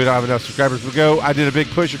because we don't have enough subscribers. But I did a big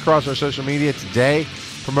push across our social media today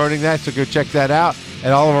promoting that, so go check that out.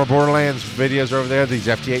 And all of our Borderlands videos are over there. These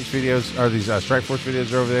FTH videos, or these Strikeforce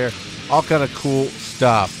videos are over there. All kind of cool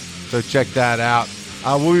stuff. So check that out.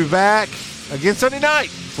 We'll be back again Sunday night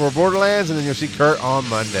for Borderlands, and then you'll see Kurt on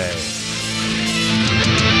Monday.